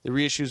 The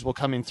reissues will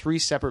come in 3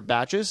 separate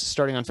batches,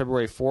 starting on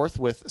February 4th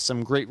with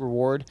Some Great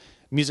Reward,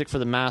 Music for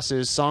the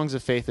Masses, Songs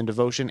of Faith and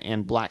Devotion,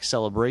 and Black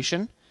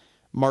Celebration.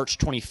 March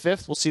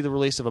 25th, we'll see the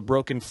release of A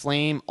Broken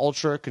Flame,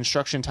 Ultra,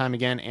 Construction Time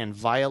Again, and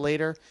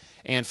Violator.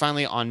 And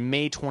finally, on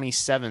May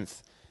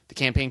 27th, the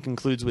campaign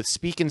concludes with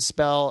Speak and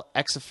Spell,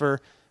 Exifer,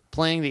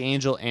 Playing the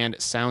Angel, and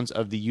Sounds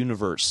of the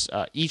Universe.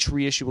 Each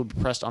reissue will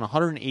be pressed on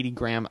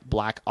 180-gram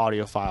black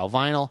audiophile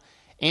vinyl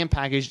and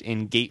packaged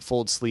in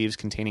gatefold sleeves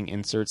containing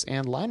inserts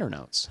and liner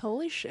notes.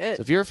 Holy shit.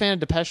 So if you're a fan of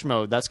Depeche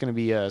Mode, that's going to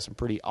be some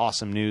pretty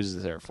awesome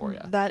news there for you.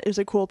 That is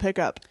a cool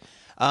pickup.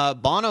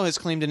 Bono has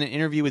claimed in an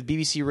interview with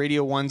BBC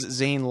Radio 1's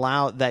Zane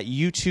Lau that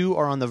U2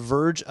 are on the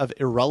verge of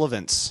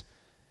irrelevance.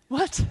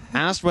 What?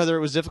 Asked whether it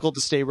was difficult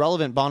to stay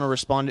relevant, Bono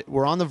responded,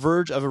 "We're on the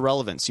verge of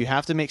irrelevance. You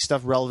have to make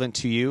stuff relevant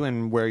to you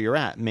and where you're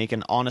at. Make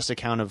an honest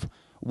account of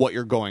what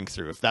you're going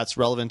through. If that's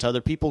relevant to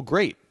other people,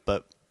 great.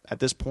 But at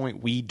this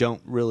point, we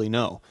don't really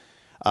know."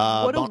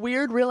 What a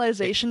weird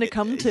realization to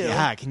come to.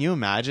 Yeah, can you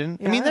imagine?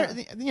 Yeah. I mean,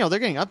 they're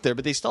getting up there,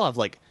 but they still have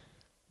like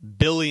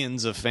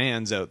billions of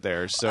fans out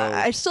there. So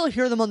I still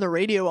hear them on the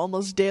radio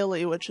almost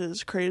daily, which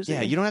is crazy.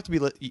 Yeah, you don't have to be.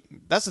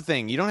 That's the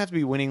thing. You don't have to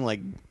be winning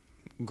like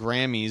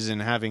Grammys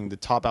and having the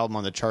top album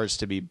on the charts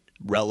to be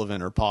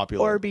relevant or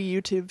popular, or be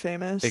YouTube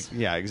famous.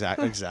 Yeah,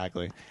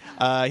 exactly.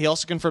 He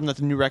also confirmed that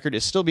the new record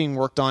is still being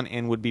worked on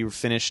and would be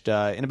finished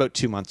in about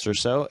 2 months or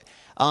so.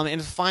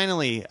 And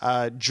finally,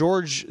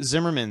 George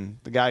Zimmerman,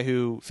 the guy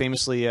who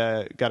famously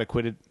got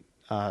acquitted,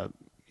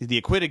 the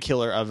acquitted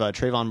killer of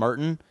Trayvon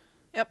Martin,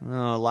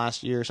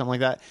 last year or something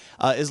like that,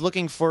 is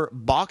looking for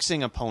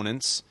boxing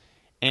opponents,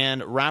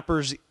 and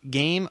rappers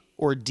Game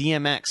or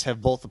DMX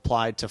have both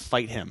applied to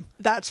fight him.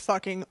 That's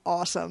fucking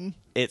awesome.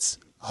 It's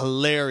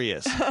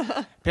hilarious.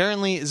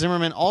 Apparently,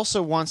 Zimmerman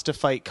also wants to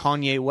fight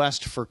Kanye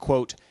West for,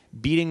 quote,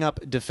 beating up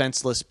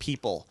defenseless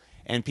people,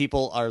 and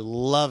people are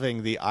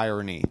loving the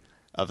irony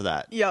of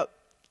that. Yep.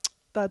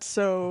 That's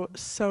so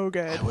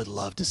good. I would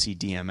love to see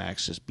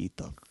DMX just beat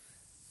the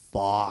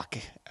fuck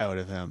out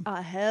of him.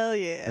 Hell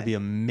yeah. That'd be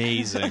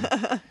amazing.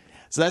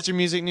 So that's your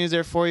music news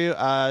there for you.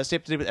 Stay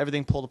up to date with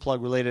everything Pull the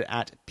Plug related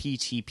at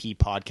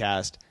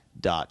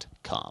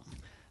ptppodcast.com.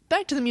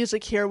 Back to the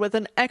music here with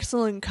an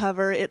excellent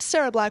cover. It's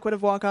Sarah Blackwood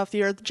of Walk Off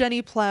the Earth,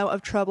 Jenny Plow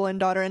of Trouble and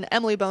Daughter, and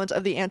Emily Bones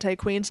of the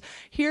Anti-Queens.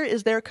 Here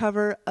is their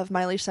cover of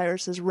Miley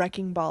Cyrus's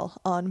Wrecking Ball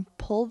on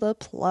Pull the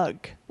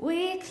Plug.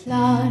 We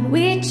clawed,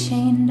 we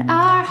chained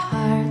our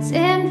hearts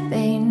in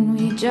vain.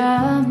 We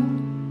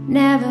jumped,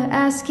 never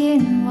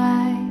asking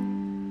why.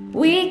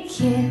 We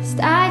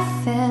kissed, I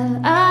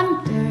fell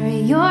under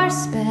your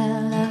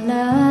spell of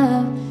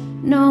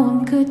love no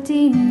one could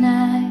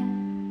deny.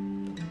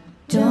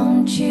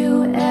 Don't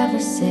you ever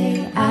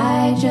say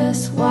I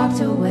just walked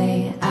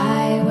away.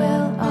 I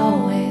will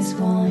always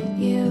want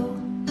you.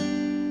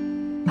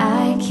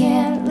 I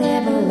can't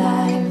live a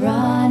lie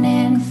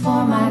running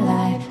for my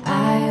life.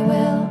 I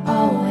will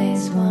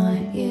always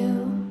want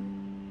you.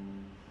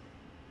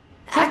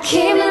 I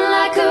came in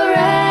like a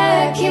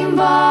wrecking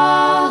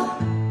ball.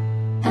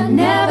 I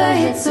never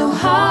hit so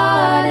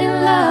hard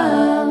in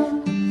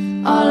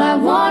love. All I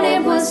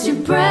wanted was to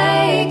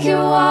break your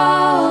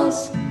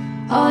walls.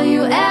 All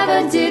you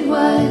ever did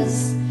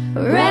was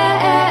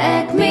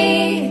wreck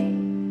me.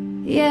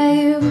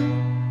 Yeah,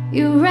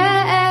 you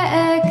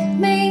wreck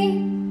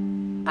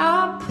me.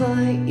 I'll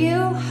put you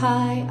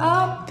high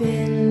up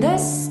in the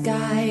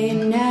sky.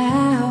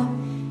 Now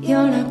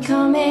you're not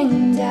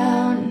coming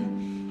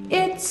down.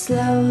 It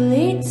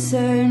slowly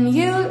turned,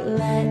 you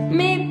let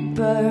me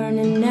burn.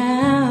 And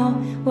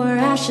now we're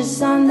ashes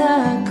on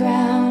the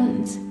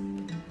ground.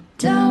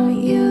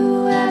 Don't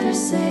you ever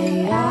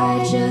say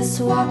I just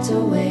walked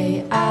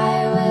away.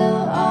 I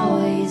will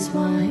always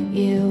want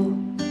you.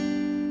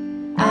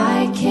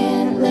 I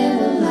can't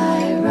live a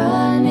lie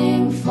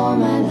running for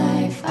my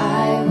life.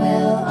 I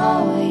will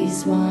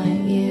always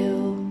want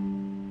you.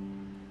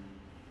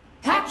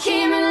 I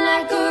came in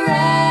like a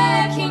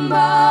wrecking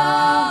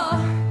ball.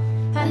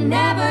 I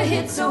never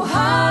hit so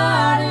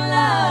hard in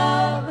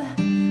love.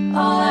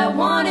 All I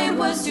wanted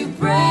was to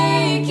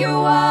break your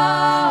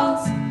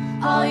walls.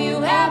 All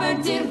you ever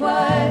did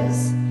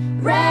was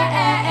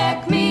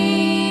wreck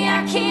me.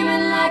 I came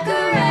in like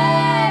a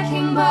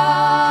wrecking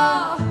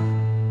ball.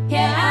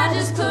 Yeah, I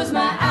just closed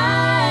my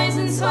eyes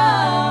and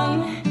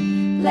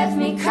swung. Left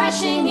me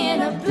crashing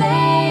in a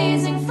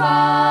blazing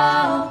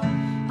fall.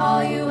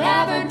 All you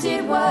ever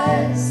did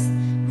was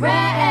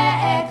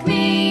wreck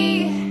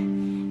me.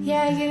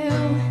 Yeah, you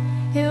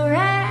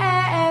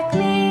wreck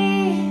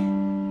me.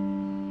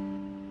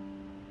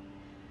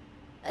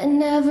 I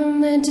never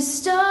meant to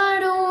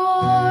start a war.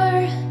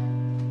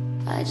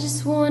 I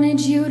just wanted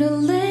you to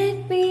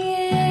let me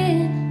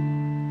in.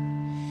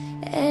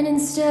 And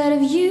instead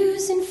of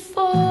using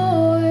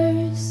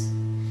force,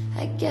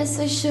 I guess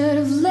I should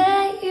have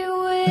let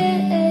you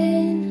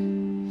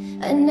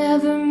in. I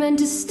never meant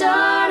to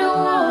start a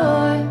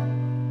war.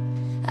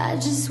 I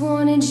just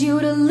wanted you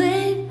to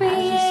let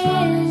me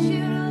in.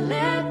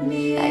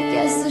 I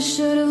guess I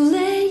should have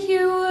let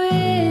you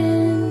in.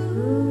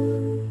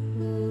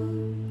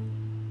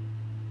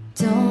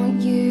 Don't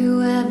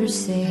you ever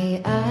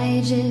say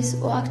I just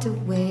walked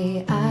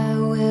away. I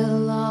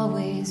will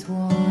always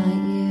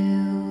want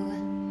you.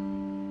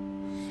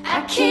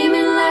 I came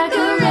in like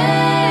a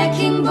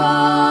wrecking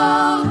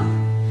ball.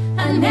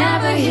 I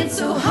never hit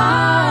so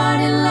hard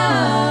in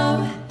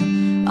love.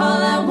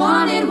 All I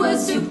wanted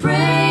was to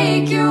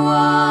break your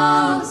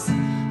walls.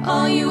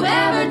 All you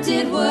ever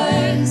did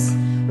was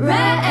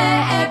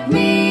wreck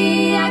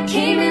me. I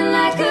came in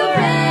like a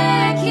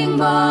wrecking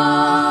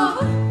ball.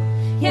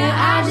 Yeah,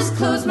 I just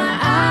closed my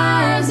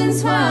eyes and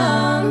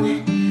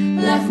swung.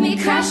 Left me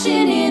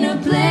crashing in a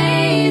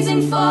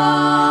blazing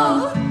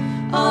fall.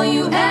 All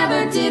you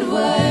ever did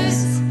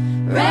was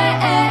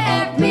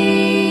wreck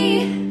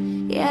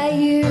me. Yeah,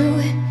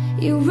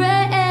 you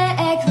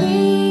wreck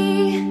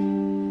me.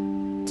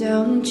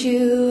 Don't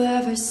you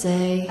ever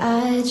say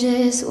I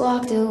just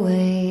walked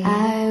away.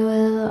 I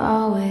will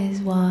always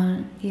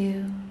want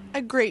you.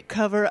 A great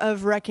cover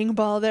of Wrecking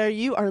Ball there.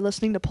 You are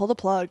listening to Pull the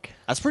Plug.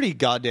 That's pretty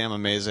goddamn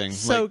amazing.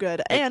 So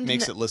good. It And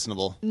makes it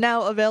listenable.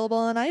 Now available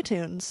on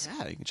iTunes.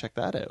 Yeah, you can check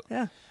that out.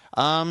 Yeah.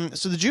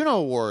 So the Juno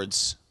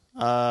Awards,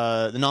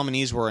 the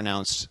nominees were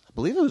announced, I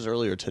believe it was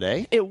earlier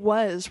today. It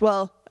was.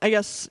 Well, I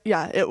guess,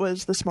 yeah, it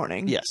was this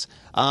morning. Yes.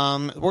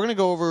 We're going to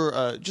go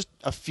over just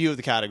a few of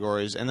the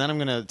categories, and then I'm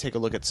going to take a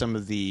look at some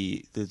of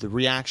the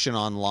reaction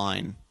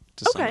online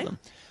to some of them.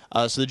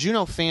 So the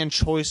Juno Fan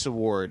Choice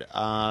Award,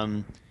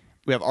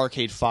 we have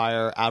Arcade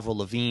Fire, Avril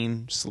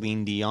Lavigne,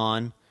 Celine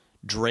Dion,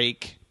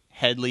 Drake,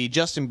 Headley,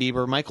 Justin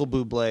Bieber, Michael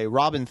Bublé,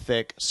 Robin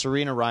Thicke,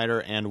 Serena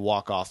Ryder, and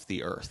Walk Off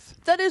the Earth.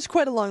 That is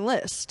quite a long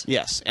list.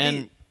 Yes,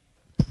 and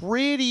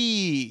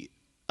pretty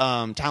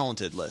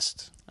talented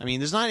list. I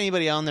mean, there's not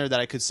anybody on there that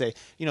I could say,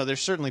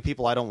 there's certainly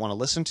people I don't want to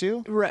listen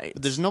to. Right.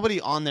 But there's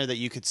nobody on there that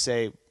you could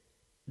say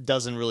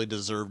doesn't really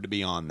deserve to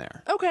be on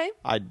there. Okay.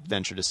 I'd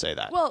venture to say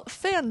that. Well,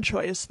 fan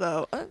choice,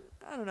 though. I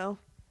don't know.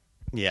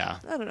 Yeah.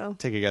 I don't know.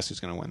 Take a guess who's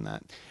going to win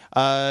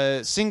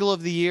that. Single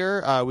of the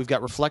year, we've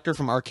got Reflector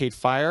from Arcade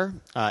Fire,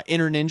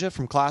 Inner Ninja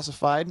from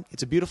Classified,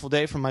 It's a Beautiful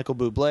Day from Michael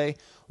Bublé,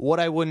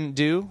 What I Wouldn't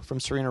Do from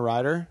Serena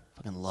Ryder,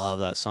 fucking love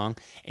that song,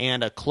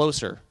 and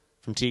Closer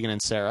from Tegan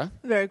and Sarah.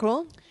 Very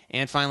cool.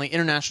 And finally,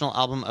 International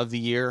Album of the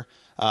Year,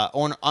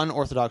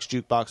 Unorthodox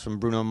Jukebox from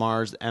Bruno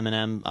Mars,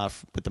 Eminem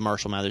with the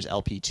Marshall Mathers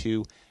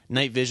LP2,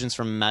 Night Visions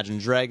from Imagine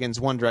Dragons,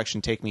 One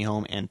Direction, Take Me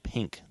Home, and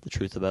Pink, The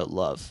Truth About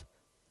Love.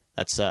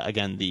 That's,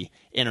 again, the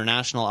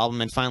international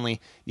album. And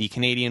finally, the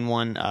Canadian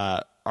one,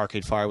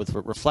 Arcade Fire with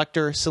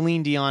Reflector,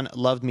 Celine Dion,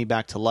 Loved Me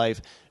Back to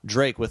Life,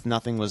 Drake with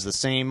Nothing Was the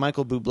Same,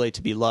 Michael Bublé,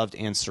 To Be Loved,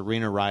 and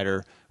Serena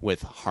Ryder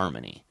with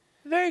Harmony.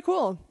 Very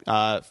cool.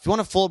 If you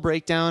want a full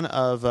breakdown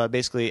of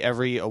basically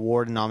every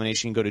award and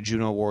nomination, you can go to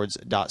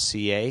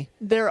junooawards.ca.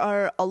 There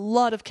are a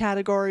lot of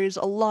categories,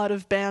 a lot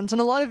of bands, and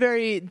a lot of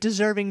very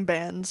deserving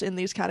bands in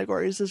these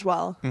categories as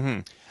well.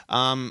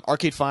 Mm-hmm.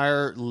 Arcade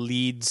Fire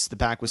leads the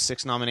pack with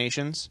 6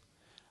 nominations,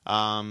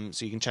 so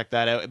you can check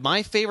that out.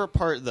 My favorite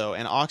part, though,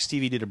 and Ox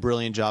TV did a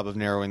brilliant job of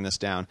narrowing this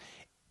down,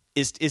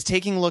 is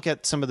taking a look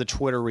at some of the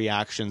Twitter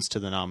reactions to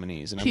the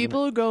nominees. And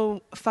People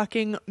go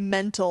fucking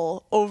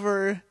mental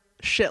over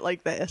shit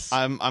like this.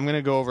 I'm going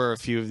to go over a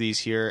few of these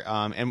here.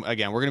 And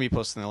again, we're going to be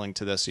posting the link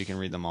to this so you can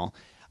read them all.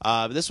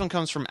 This one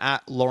comes from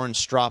 @Lauren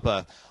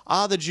Strappa.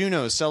 The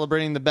Junos,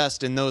 celebrating the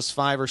best in those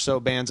 5 or so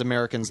bands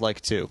Americans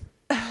like too.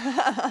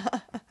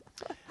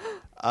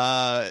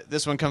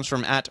 This one comes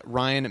from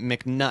 @Ryan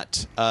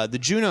McNutt. The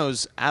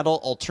Junos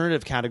adult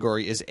alternative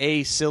category is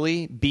A,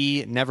 silly,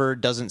 B, never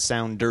doesn't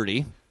sound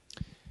dirty.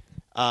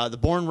 The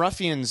Born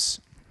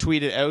Ruffians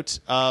tweeted out,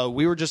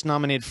 we were just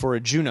nominated for a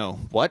Juno.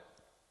 What?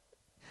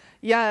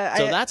 Yeah.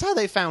 So that's how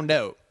they found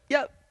out.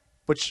 Yep.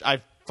 Which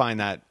I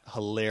find that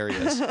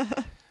hilarious.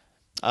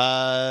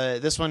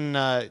 This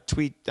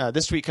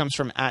tweet comes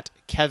from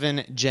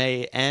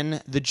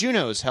 @KevinJN. The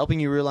Junos,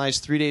 helping you realize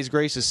 3 Days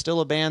Grace is still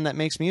a band that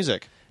makes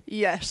music.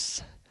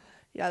 Yes.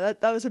 Yeah,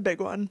 that was a big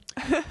one.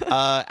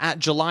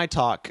 @July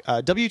Talk.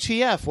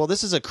 WTF, well,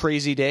 this is a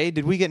crazy day.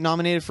 Did we get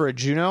nominated for a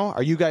Juno?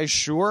 Are you guys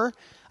sure?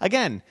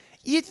 Again,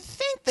 you'd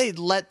think they'd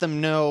let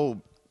them know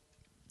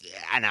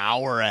an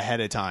hour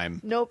ahead of time.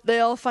 Nope, they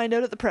all find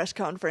out at the press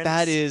conference.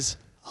 That is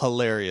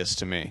hilarious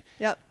to me.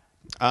 Yep.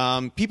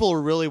 People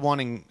were really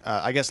wanting,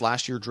 I guess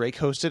last year Drake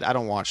hosted. I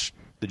don't watch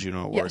the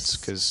Juno Awards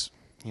because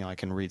I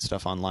can read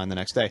stuff online the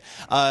next day.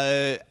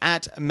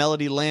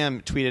 @Melody Lamb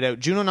tweeted out,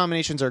 Juno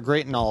nominations are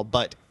great and all,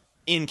 but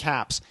in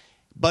caps.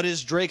 But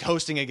is Drake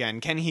hosting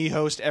again? Can he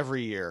host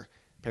every year?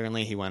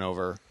 Apparently he went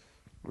over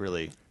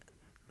really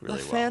well.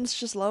 The fans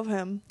just love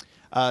him.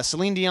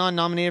 Celine Dion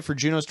nominated for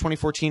Juno's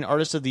 2014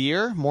 Artist of the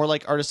Year. More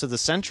like Artist of the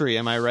Century,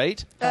 am I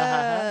right?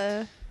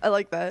 I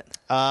like that.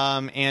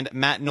 And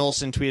Matt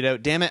Nolson tweeted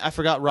out, damn it, I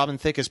forgot Robin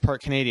Thicke is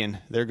part Canadian.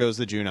 There goes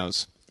the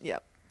Junos.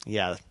 Yep.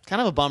 Yeah,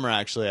 kind of a bummer,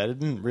 actually. I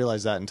didn't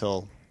realize that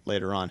until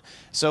later on.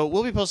 So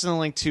we'll be posting the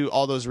link to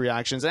all those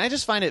reactions. And I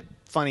just find it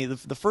funny.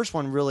 The first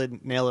one really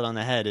nailed it on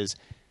the head is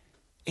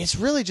it's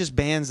really just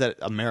bands that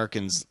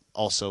Americans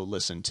also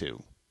listen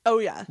to. Oh,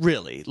 yeah.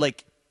 Really.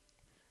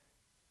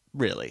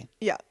 Really.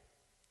 Yeah.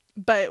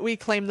 But we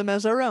claim them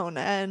as our own,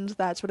 and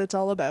that's what it's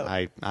all about.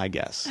 I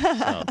guess.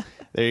 So,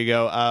 there you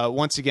go.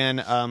 Once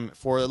again,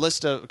 for a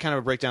list of kind of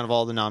a breakdown of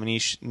all the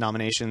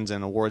nominations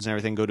and awards and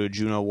everything, go to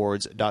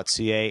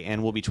junooawards.ca,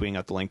 and we'll be tweeting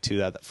out the link to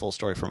that full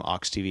story from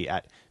Ox TV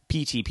at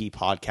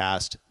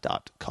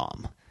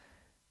ptppodcast.com.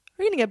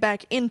 We're going to get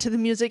back into the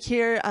music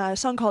here. A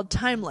song called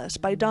Timeless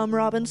by Dom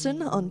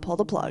Robinson on Pull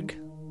the Plug.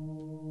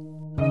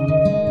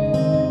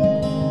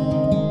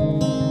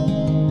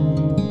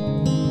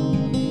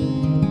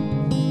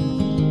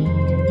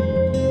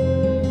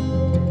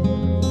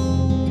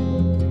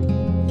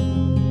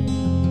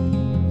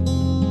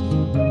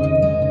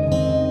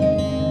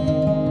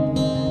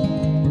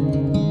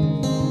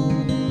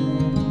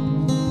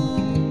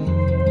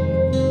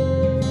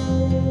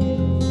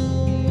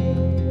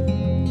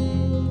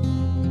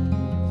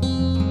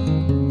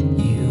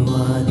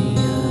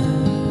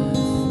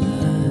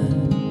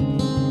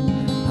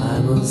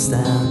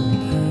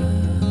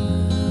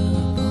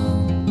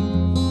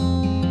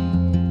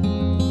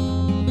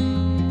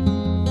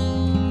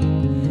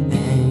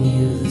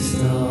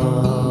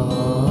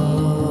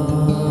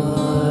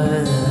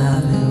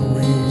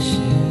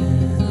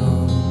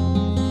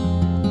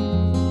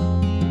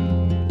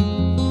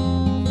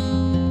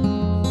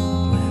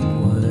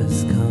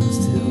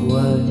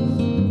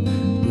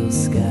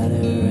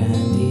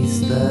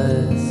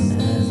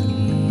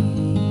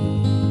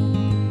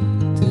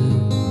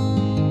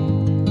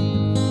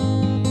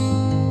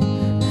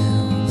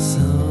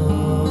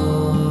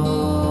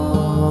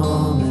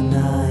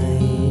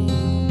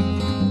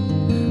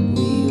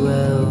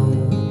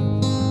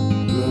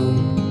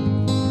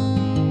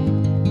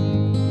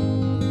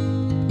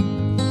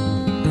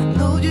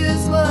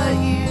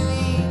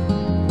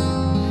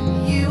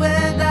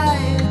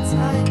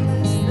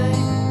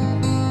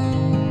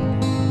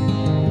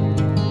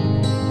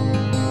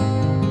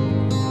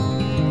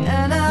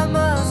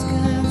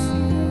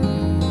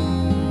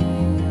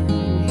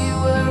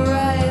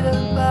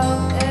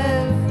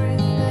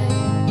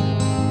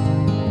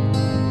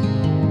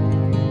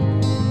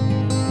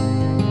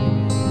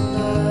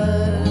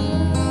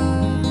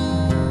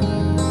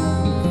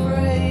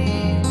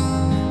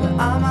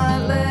 I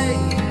might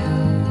let you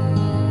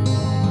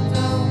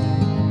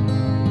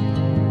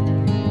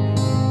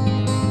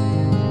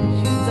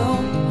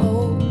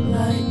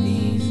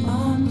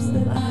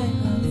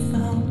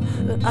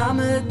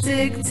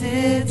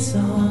addicted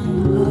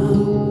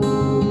somehow.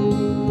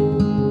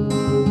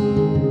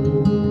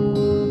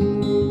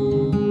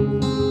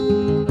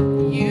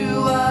 You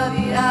are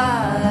the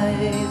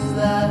eyes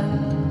that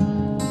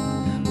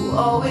will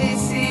always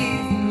see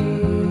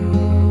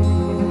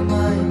through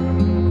mine.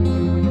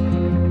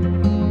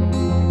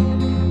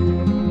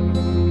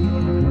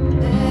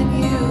 And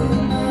you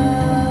know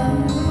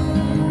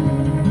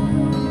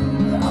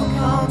I'll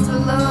come to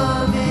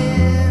love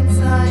in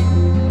time.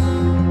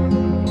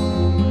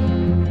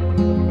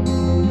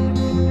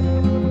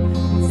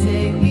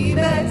 Take me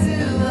back to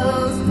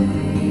those days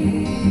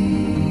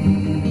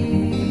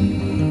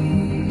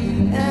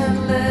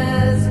and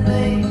let's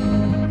make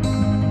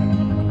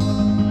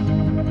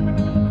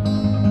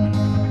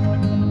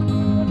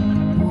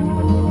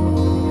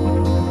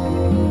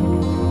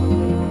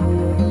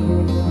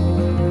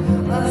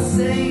the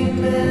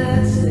same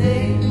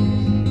mistake.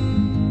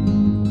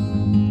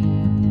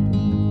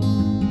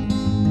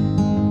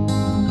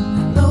 I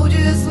know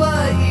just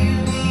what you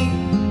mean.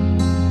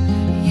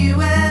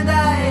 You and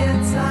I, a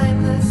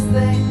timeless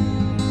thing.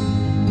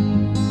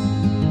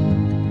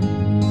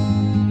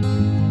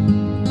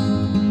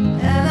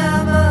 And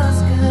I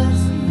must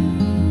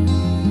concede,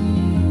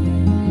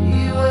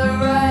 you were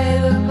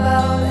right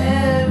about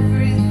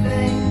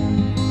everything.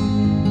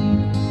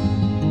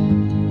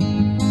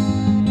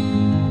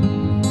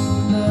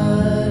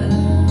 But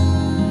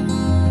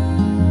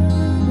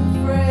I'm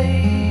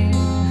afraid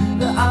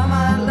that I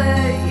might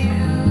let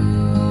you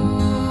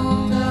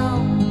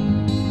down.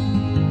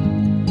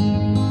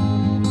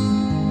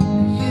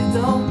 You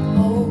don't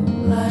hold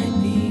like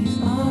these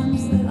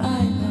arms that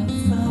I have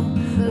found.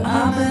 But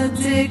I'm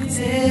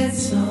addicted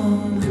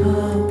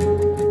somehow.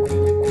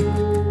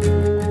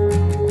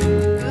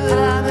 But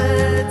I'm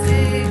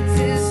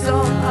addicted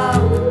somehow.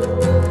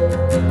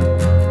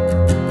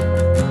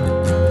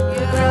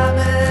 Yeah, I'm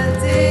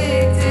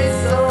addicted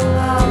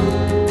somehow.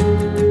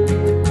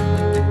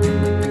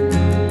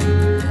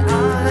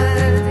 I'm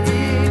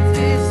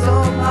addicted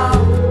somehow.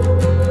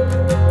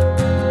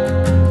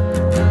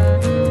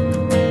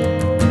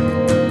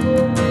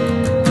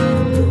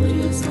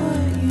 Just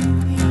what you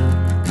mean.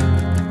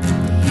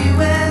 You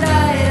and I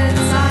had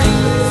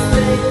timeless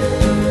things.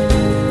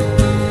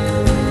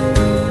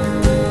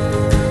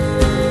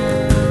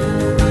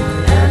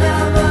 And I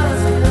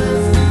must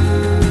concede,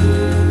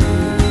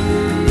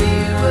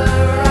 you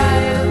were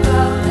right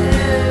about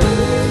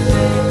everything.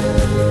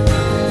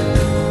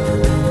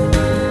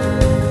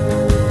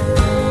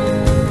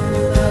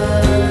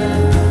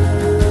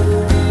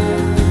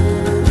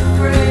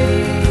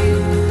 Afraid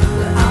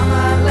that I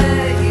might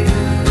let you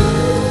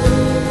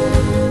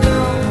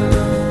down.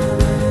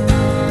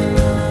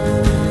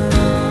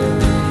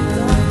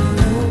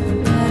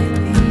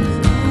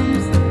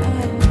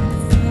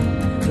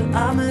 But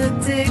I'm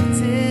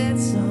addicted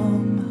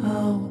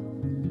somehow.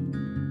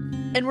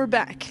 And we're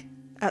back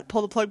at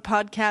Pull the Plug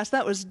Podcast.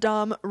 That was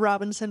Dom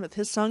Robinson with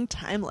his song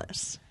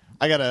Timeless.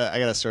 I got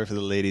a story for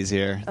the ladies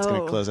here. It's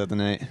going Oh. to close out the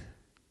night.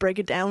 Break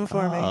it down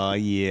for me. Oh,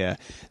 yeah.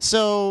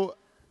 So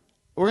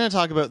we're going to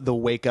talk about the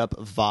Wake Up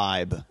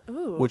Vibe,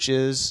 Ooh. which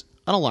is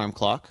an alarm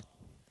clock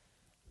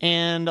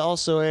and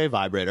also a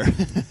vibrator.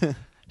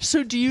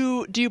 So do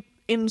you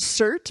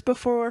insert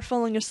before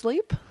falling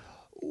asleep?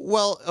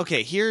 Well,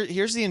 okay,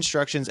 here's the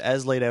instructions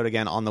as laid out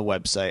again on the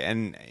website.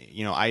 And,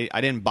 you know, I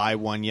didn't buy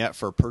one yet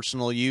for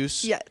personal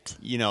use. Yet.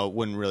 You know, it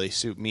wouldn't really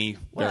suit me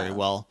very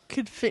well.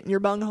 Could fit in your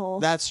bunghole.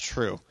 That's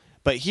true.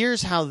 But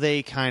here's how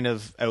they kind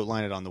of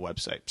outline it on the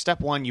website.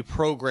 Step 1, you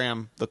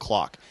program the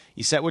clock.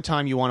 You set what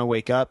time you want to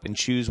wake up and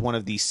choose one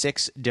of the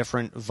 6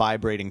 different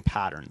vibrating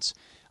patterns.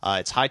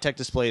 Its high-tech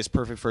display is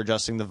perfect for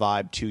adjusting the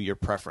vibe to your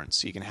preference.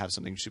 So you can have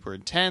something super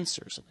intense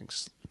or something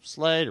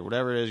slight or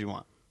whatever it is you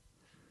want.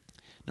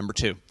 Number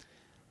 2,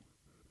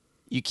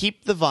 you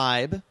keep the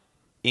vibe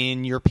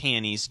in your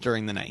panties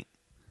during the night.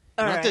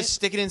 You don't have to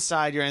stick it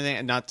inside or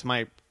anything. Not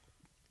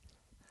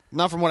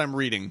from what I'm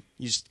reading.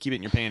 You just keep it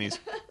in your panties.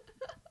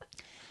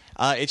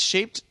 It's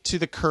shaped to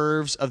the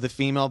curves of the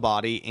female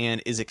body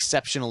and is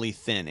exceptionally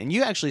thin. And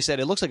you actually said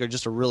it looks like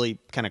just a really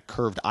kind of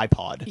curved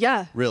iPod.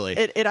 Yeah. Really.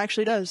 It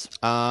actually does.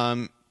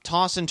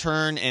 Toss and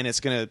turn, and it's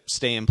going to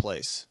stay in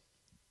place.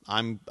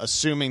 I'm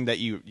assuming that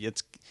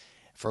it's,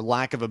 for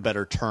lack of a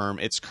better term,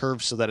 it's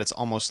curved so that it's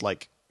almost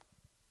like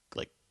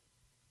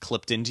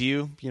clipped into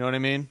you. You know what I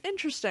mean?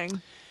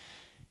 Interesting.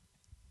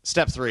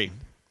 Step 3.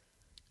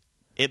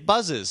 It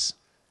buzzes.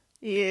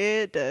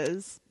 Yeah, it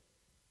does.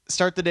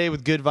 Start the day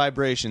with good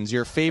vibrations.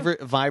 Your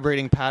favorite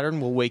vibrating pattern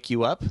will wake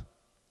you up.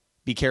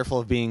 Be careful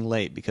of being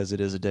late because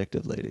it is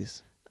addictive,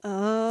 ladies.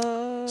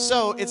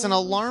 So it's an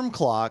alarm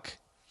clock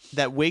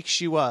that wakes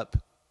you up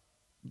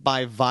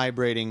by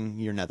vibrating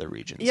your nether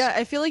regions. Yeah,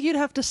 I feel like you'd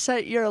have to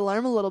set your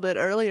alarm a little bit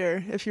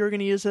earlier if you were going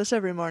to use this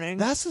every morning.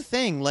 That's the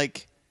thing.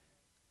 Like,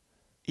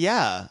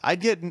 yeah, I'd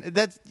get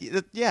that.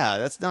 Yeah,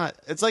 that's not.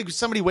 It's like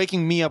somebody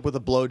waking me up with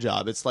a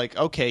blowjob. It's like,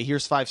 okay,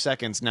 here's 5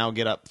 seconds. Now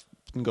get up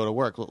and go to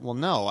work. Well,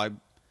 no,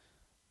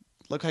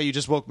 look how you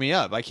just woke me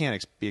up. I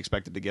can't be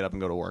expected to get up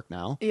and go to work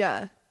now.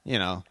 Yeah. You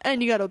know.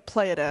 And you got to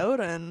play it out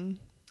and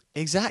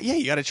Exactly. Yeah,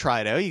 you got to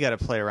try it out. You got to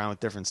play around with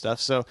different stuff.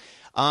 So,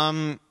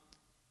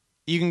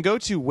 you can go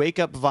to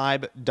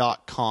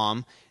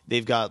wakeupvibe.com.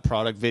 They've got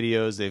product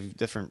videos. They've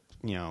different,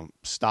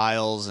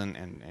 styles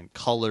and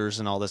colors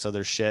and all this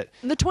other shit.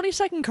 The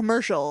 20-second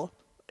commercial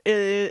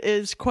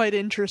is quite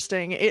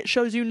interesting. It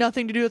shows you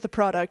nothing to do with the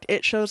product.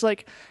 It shows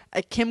like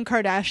a Kim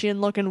Kardashian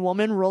looking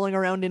woman rolling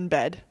around in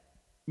bed.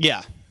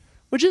 Yeah.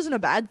 Which isn't a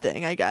bad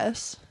thing, I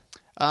guess.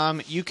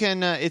 You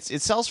can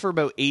it sells for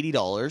about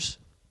 $80,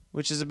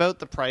 which is about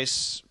the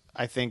price,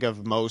 I think,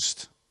 of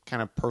most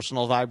kind of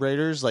personal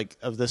vibrators like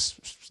of this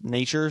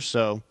nature.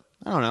 So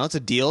I don't know. It's a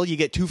deal. You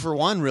get 2 for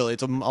 1. Really,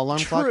 it's an alarm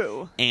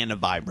clock and a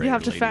vibrator. You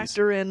have to ladies.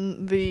 factor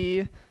in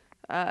the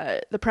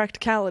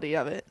practicality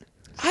of it.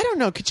 I don't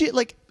know. Could you,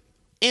 like,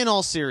 in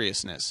all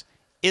seriousness,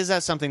 is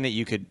that something that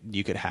you could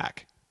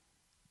hack?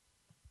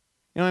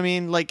 You know what I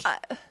mean? Like,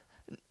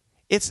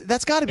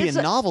 that's got to be a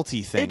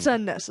novelty thing. It's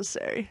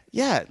unnecessary.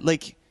 Yeah,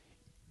 like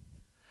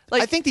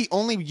I think the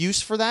only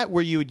use for that,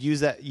 where you'd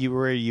use that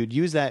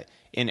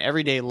in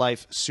everyday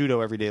life,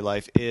 pseudo everyday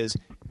life, is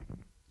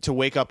to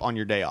wake up on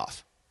your day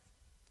off.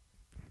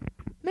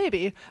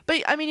 Maybe.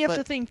 But, I mean, you have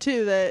to think,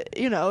 too, that,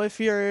 if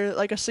you're,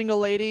 like, a single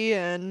lady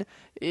and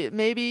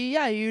maybe,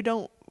 you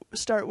don't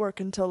start work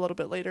until a little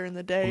bit later in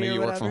the day maybe or you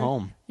whatever. work from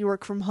home. You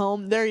work from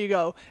home. There you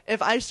go.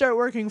 If I start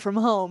working from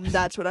home,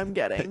 that's what I'm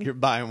getting. You're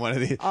buying one of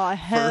the hell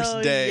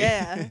first day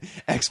yeah.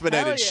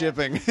 expedited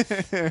shipping.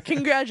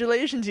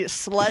 Congratulations, you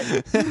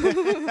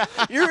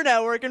slut. You're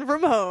now working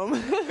from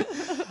home.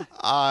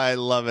 I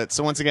love it.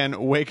 So once again,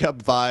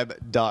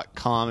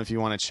 wakeupvibe.com if you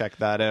want to check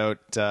that out.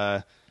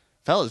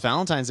 Fellas,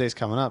 Valentine's Day's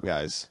coming up,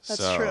 guys.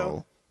 That's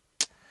true.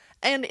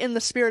 And in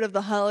the spirit of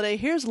the holiday,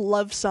 here's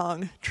Love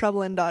Song,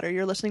 Trouble and Daughter.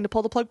 You're listening to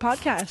Pull the Plug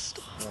Podcast.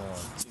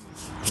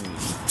 1, 2,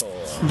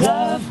 3, 4.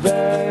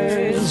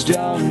 Lovebirds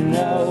don't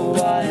know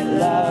what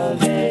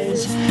love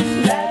is.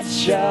 Let's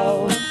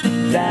show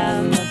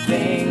them a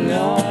thing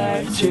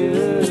or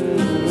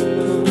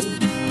two.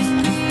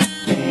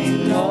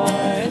 Thing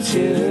or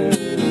two.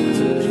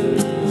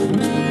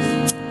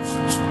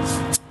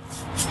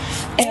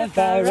 If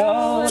I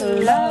wrote a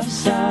love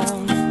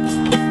song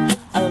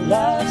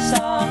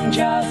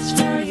just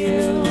for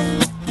you,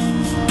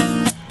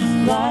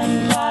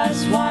 1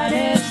 + 1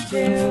 is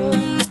 2.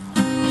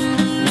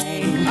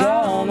 Make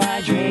all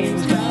my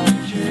dreams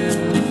come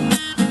true.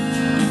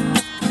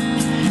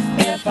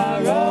 If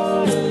I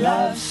wrote a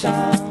love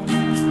song,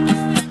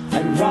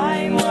 I'd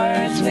rhyme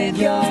words with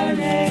your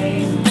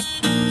name,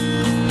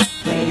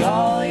 play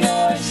all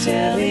your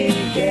silly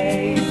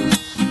games,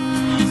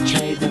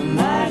 trade the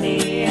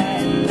money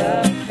and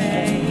the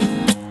fame.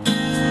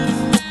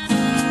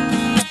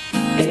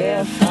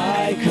 If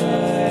I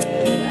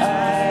could,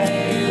 I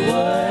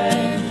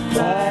would,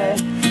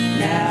 but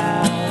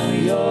now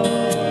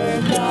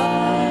you're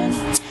gone.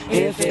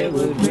 If it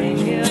would bring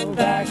you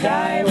back,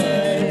 I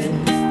would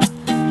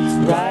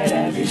write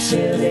every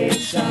silly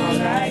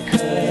song I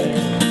could,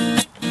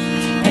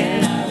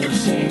 and I would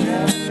sing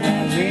them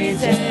every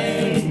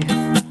day.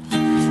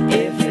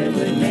 If it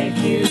would make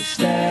you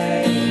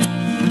stay.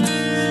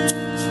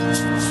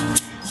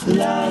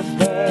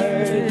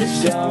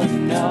 Lovebirds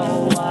don't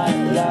know what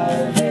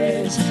love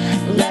is.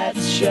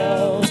 Let's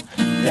show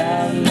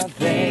them a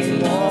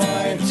thing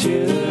or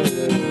two.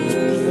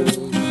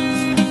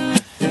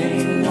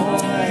 Thing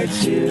or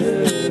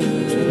two.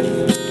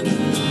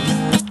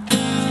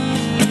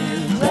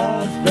 If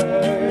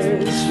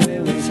lovebirds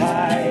flew as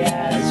high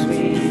as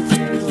we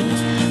do,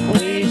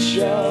 we'd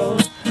show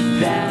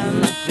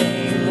them a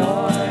thing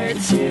or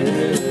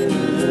two.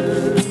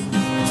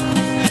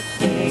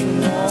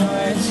 Thing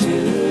or two.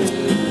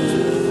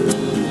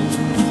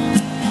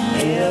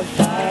 If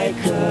I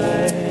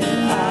could,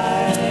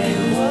 I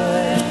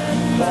would,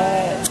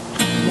 but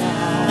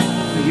now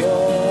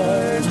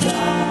you're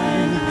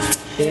gone.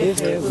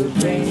 If it would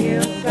bring you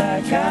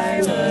back,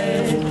 I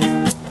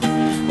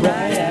would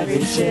write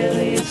every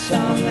silly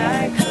song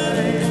I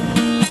could,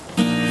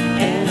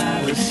 and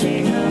I would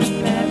sing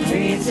them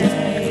every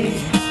day.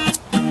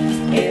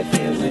 If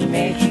it would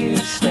make you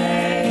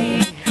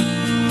stay,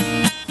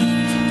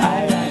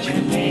 I write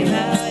your name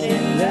out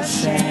in the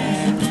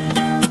sand.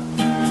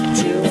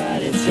 Do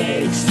what it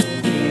takes to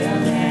be a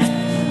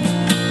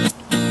man,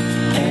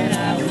 and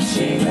I would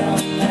sing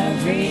them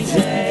every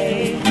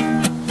day.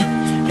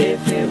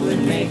 If it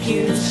would make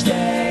you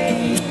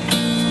stay,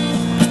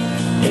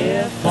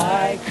 if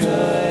I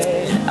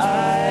could,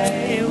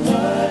 I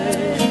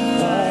would,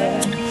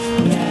 but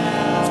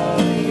now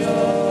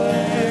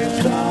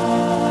you're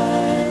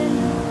gone.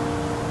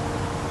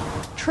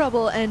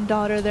 Trouble and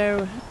Daughter,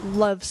 their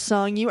Love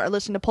Song. You are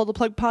listening to Pull the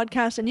Plug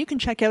Podcast, and you can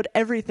check out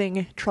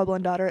everything Trouble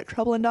and Daughter at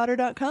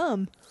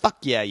troubleanddaughter.com. Fuck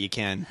yeah, you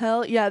can.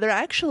 Hell yeah, they're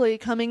actually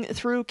coming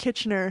through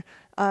Kitchener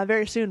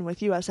very soon with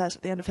USS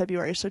at the end of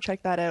February, so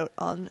check that out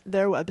on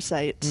their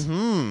website.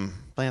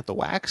 Playing at the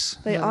Wax.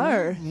 They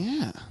are.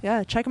 Yeah.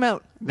 Yeah, check them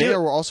out. They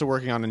are also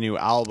working on a new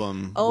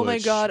album. Oh my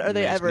god, are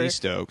they makes ever. me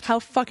stoked. How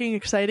fucking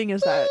exciting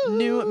is that?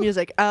 New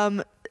music.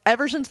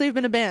 Ever since they've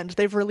been a band,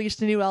 they've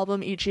released a new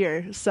album each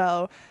year.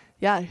 So,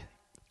 yeah,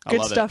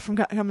 Good stuff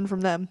coming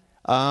from them.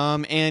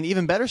 And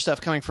even better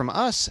stuff coming from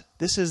us.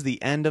 This is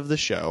the end of the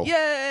show.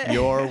 Yay!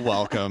 You're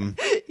welcome.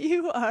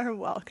 You are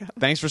welcome.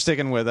 Thanks for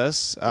sticking with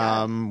us.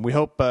 Yeah. We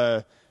hope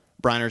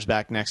Briner's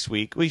back next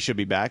week. We should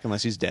be back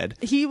unless he's dead.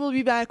 He will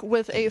be back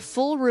with a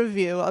full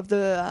review of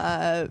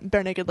the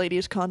Bare Naked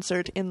Ladies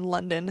concert in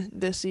London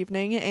this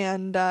evening,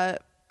 and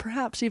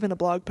perhaps even a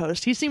blog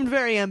post. He seemed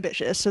very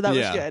ambitious, so that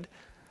was good.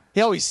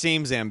 He always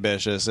seems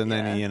ambitious, and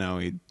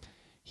then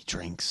he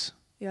drinks.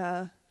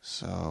 Yeah.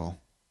 So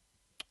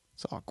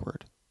it's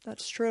awkward.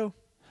 That's true.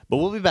 But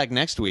we'll be back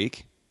next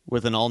week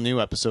with an all-new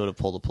episode of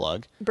Pull the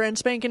Plug. Brand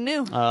spanking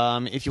new.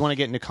 If you want to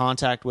get into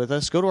contact with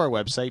us, go to our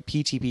website,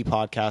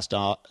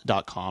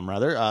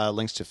 ptppodcast.com,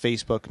 links to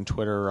Facebook and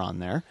Twitter are on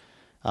there.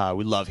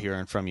 We love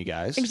hearing from you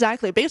guys.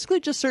 Exactly. Basically,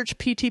 just search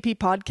PTP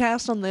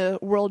Podcast on the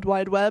World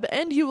Wide Web,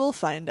 and you will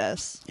find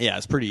us. Yeah,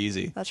 it's pretty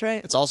easy. That's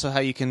right. It's also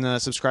how you can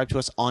subscribe to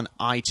us on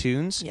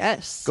iTunes.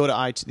 Yes. Go to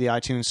the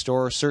iTunes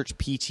store, search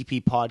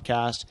PTP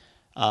Podcast,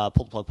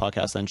 Pull the Plug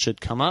Podcast, then should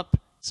come up.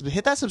 So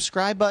hit that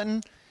subscribe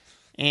button.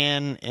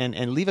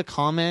 And leave a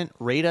comment,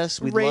 rate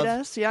us. We'd love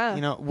us,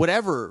 yeah.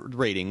 Whatever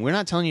rating. We're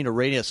not telling you to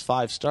rate us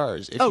 5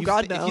 stars. If no.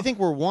 If you think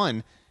we're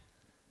 1,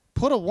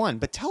 put a 1,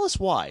 but tell us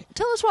why.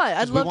 Tell us why.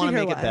 I'd love to hear why. We want to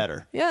make it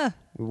better. Yeah.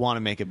 We want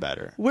to make it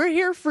better. We're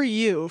here for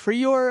you, for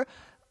your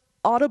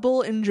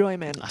audible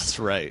enjoyment. That's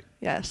right.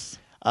 Yes.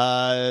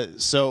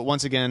 So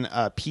once again,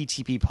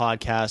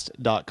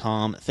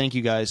 ptppodcast.com. Thank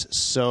you guys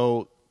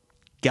so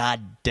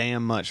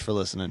goddamn much for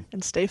listening.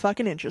 And stay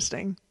fucking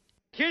interesting.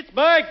 Kiss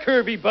my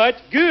Kirby butt.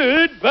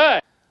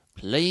 Goodbye.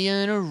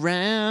 Playing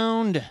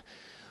around,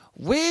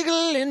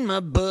 wiggling my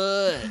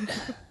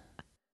butt.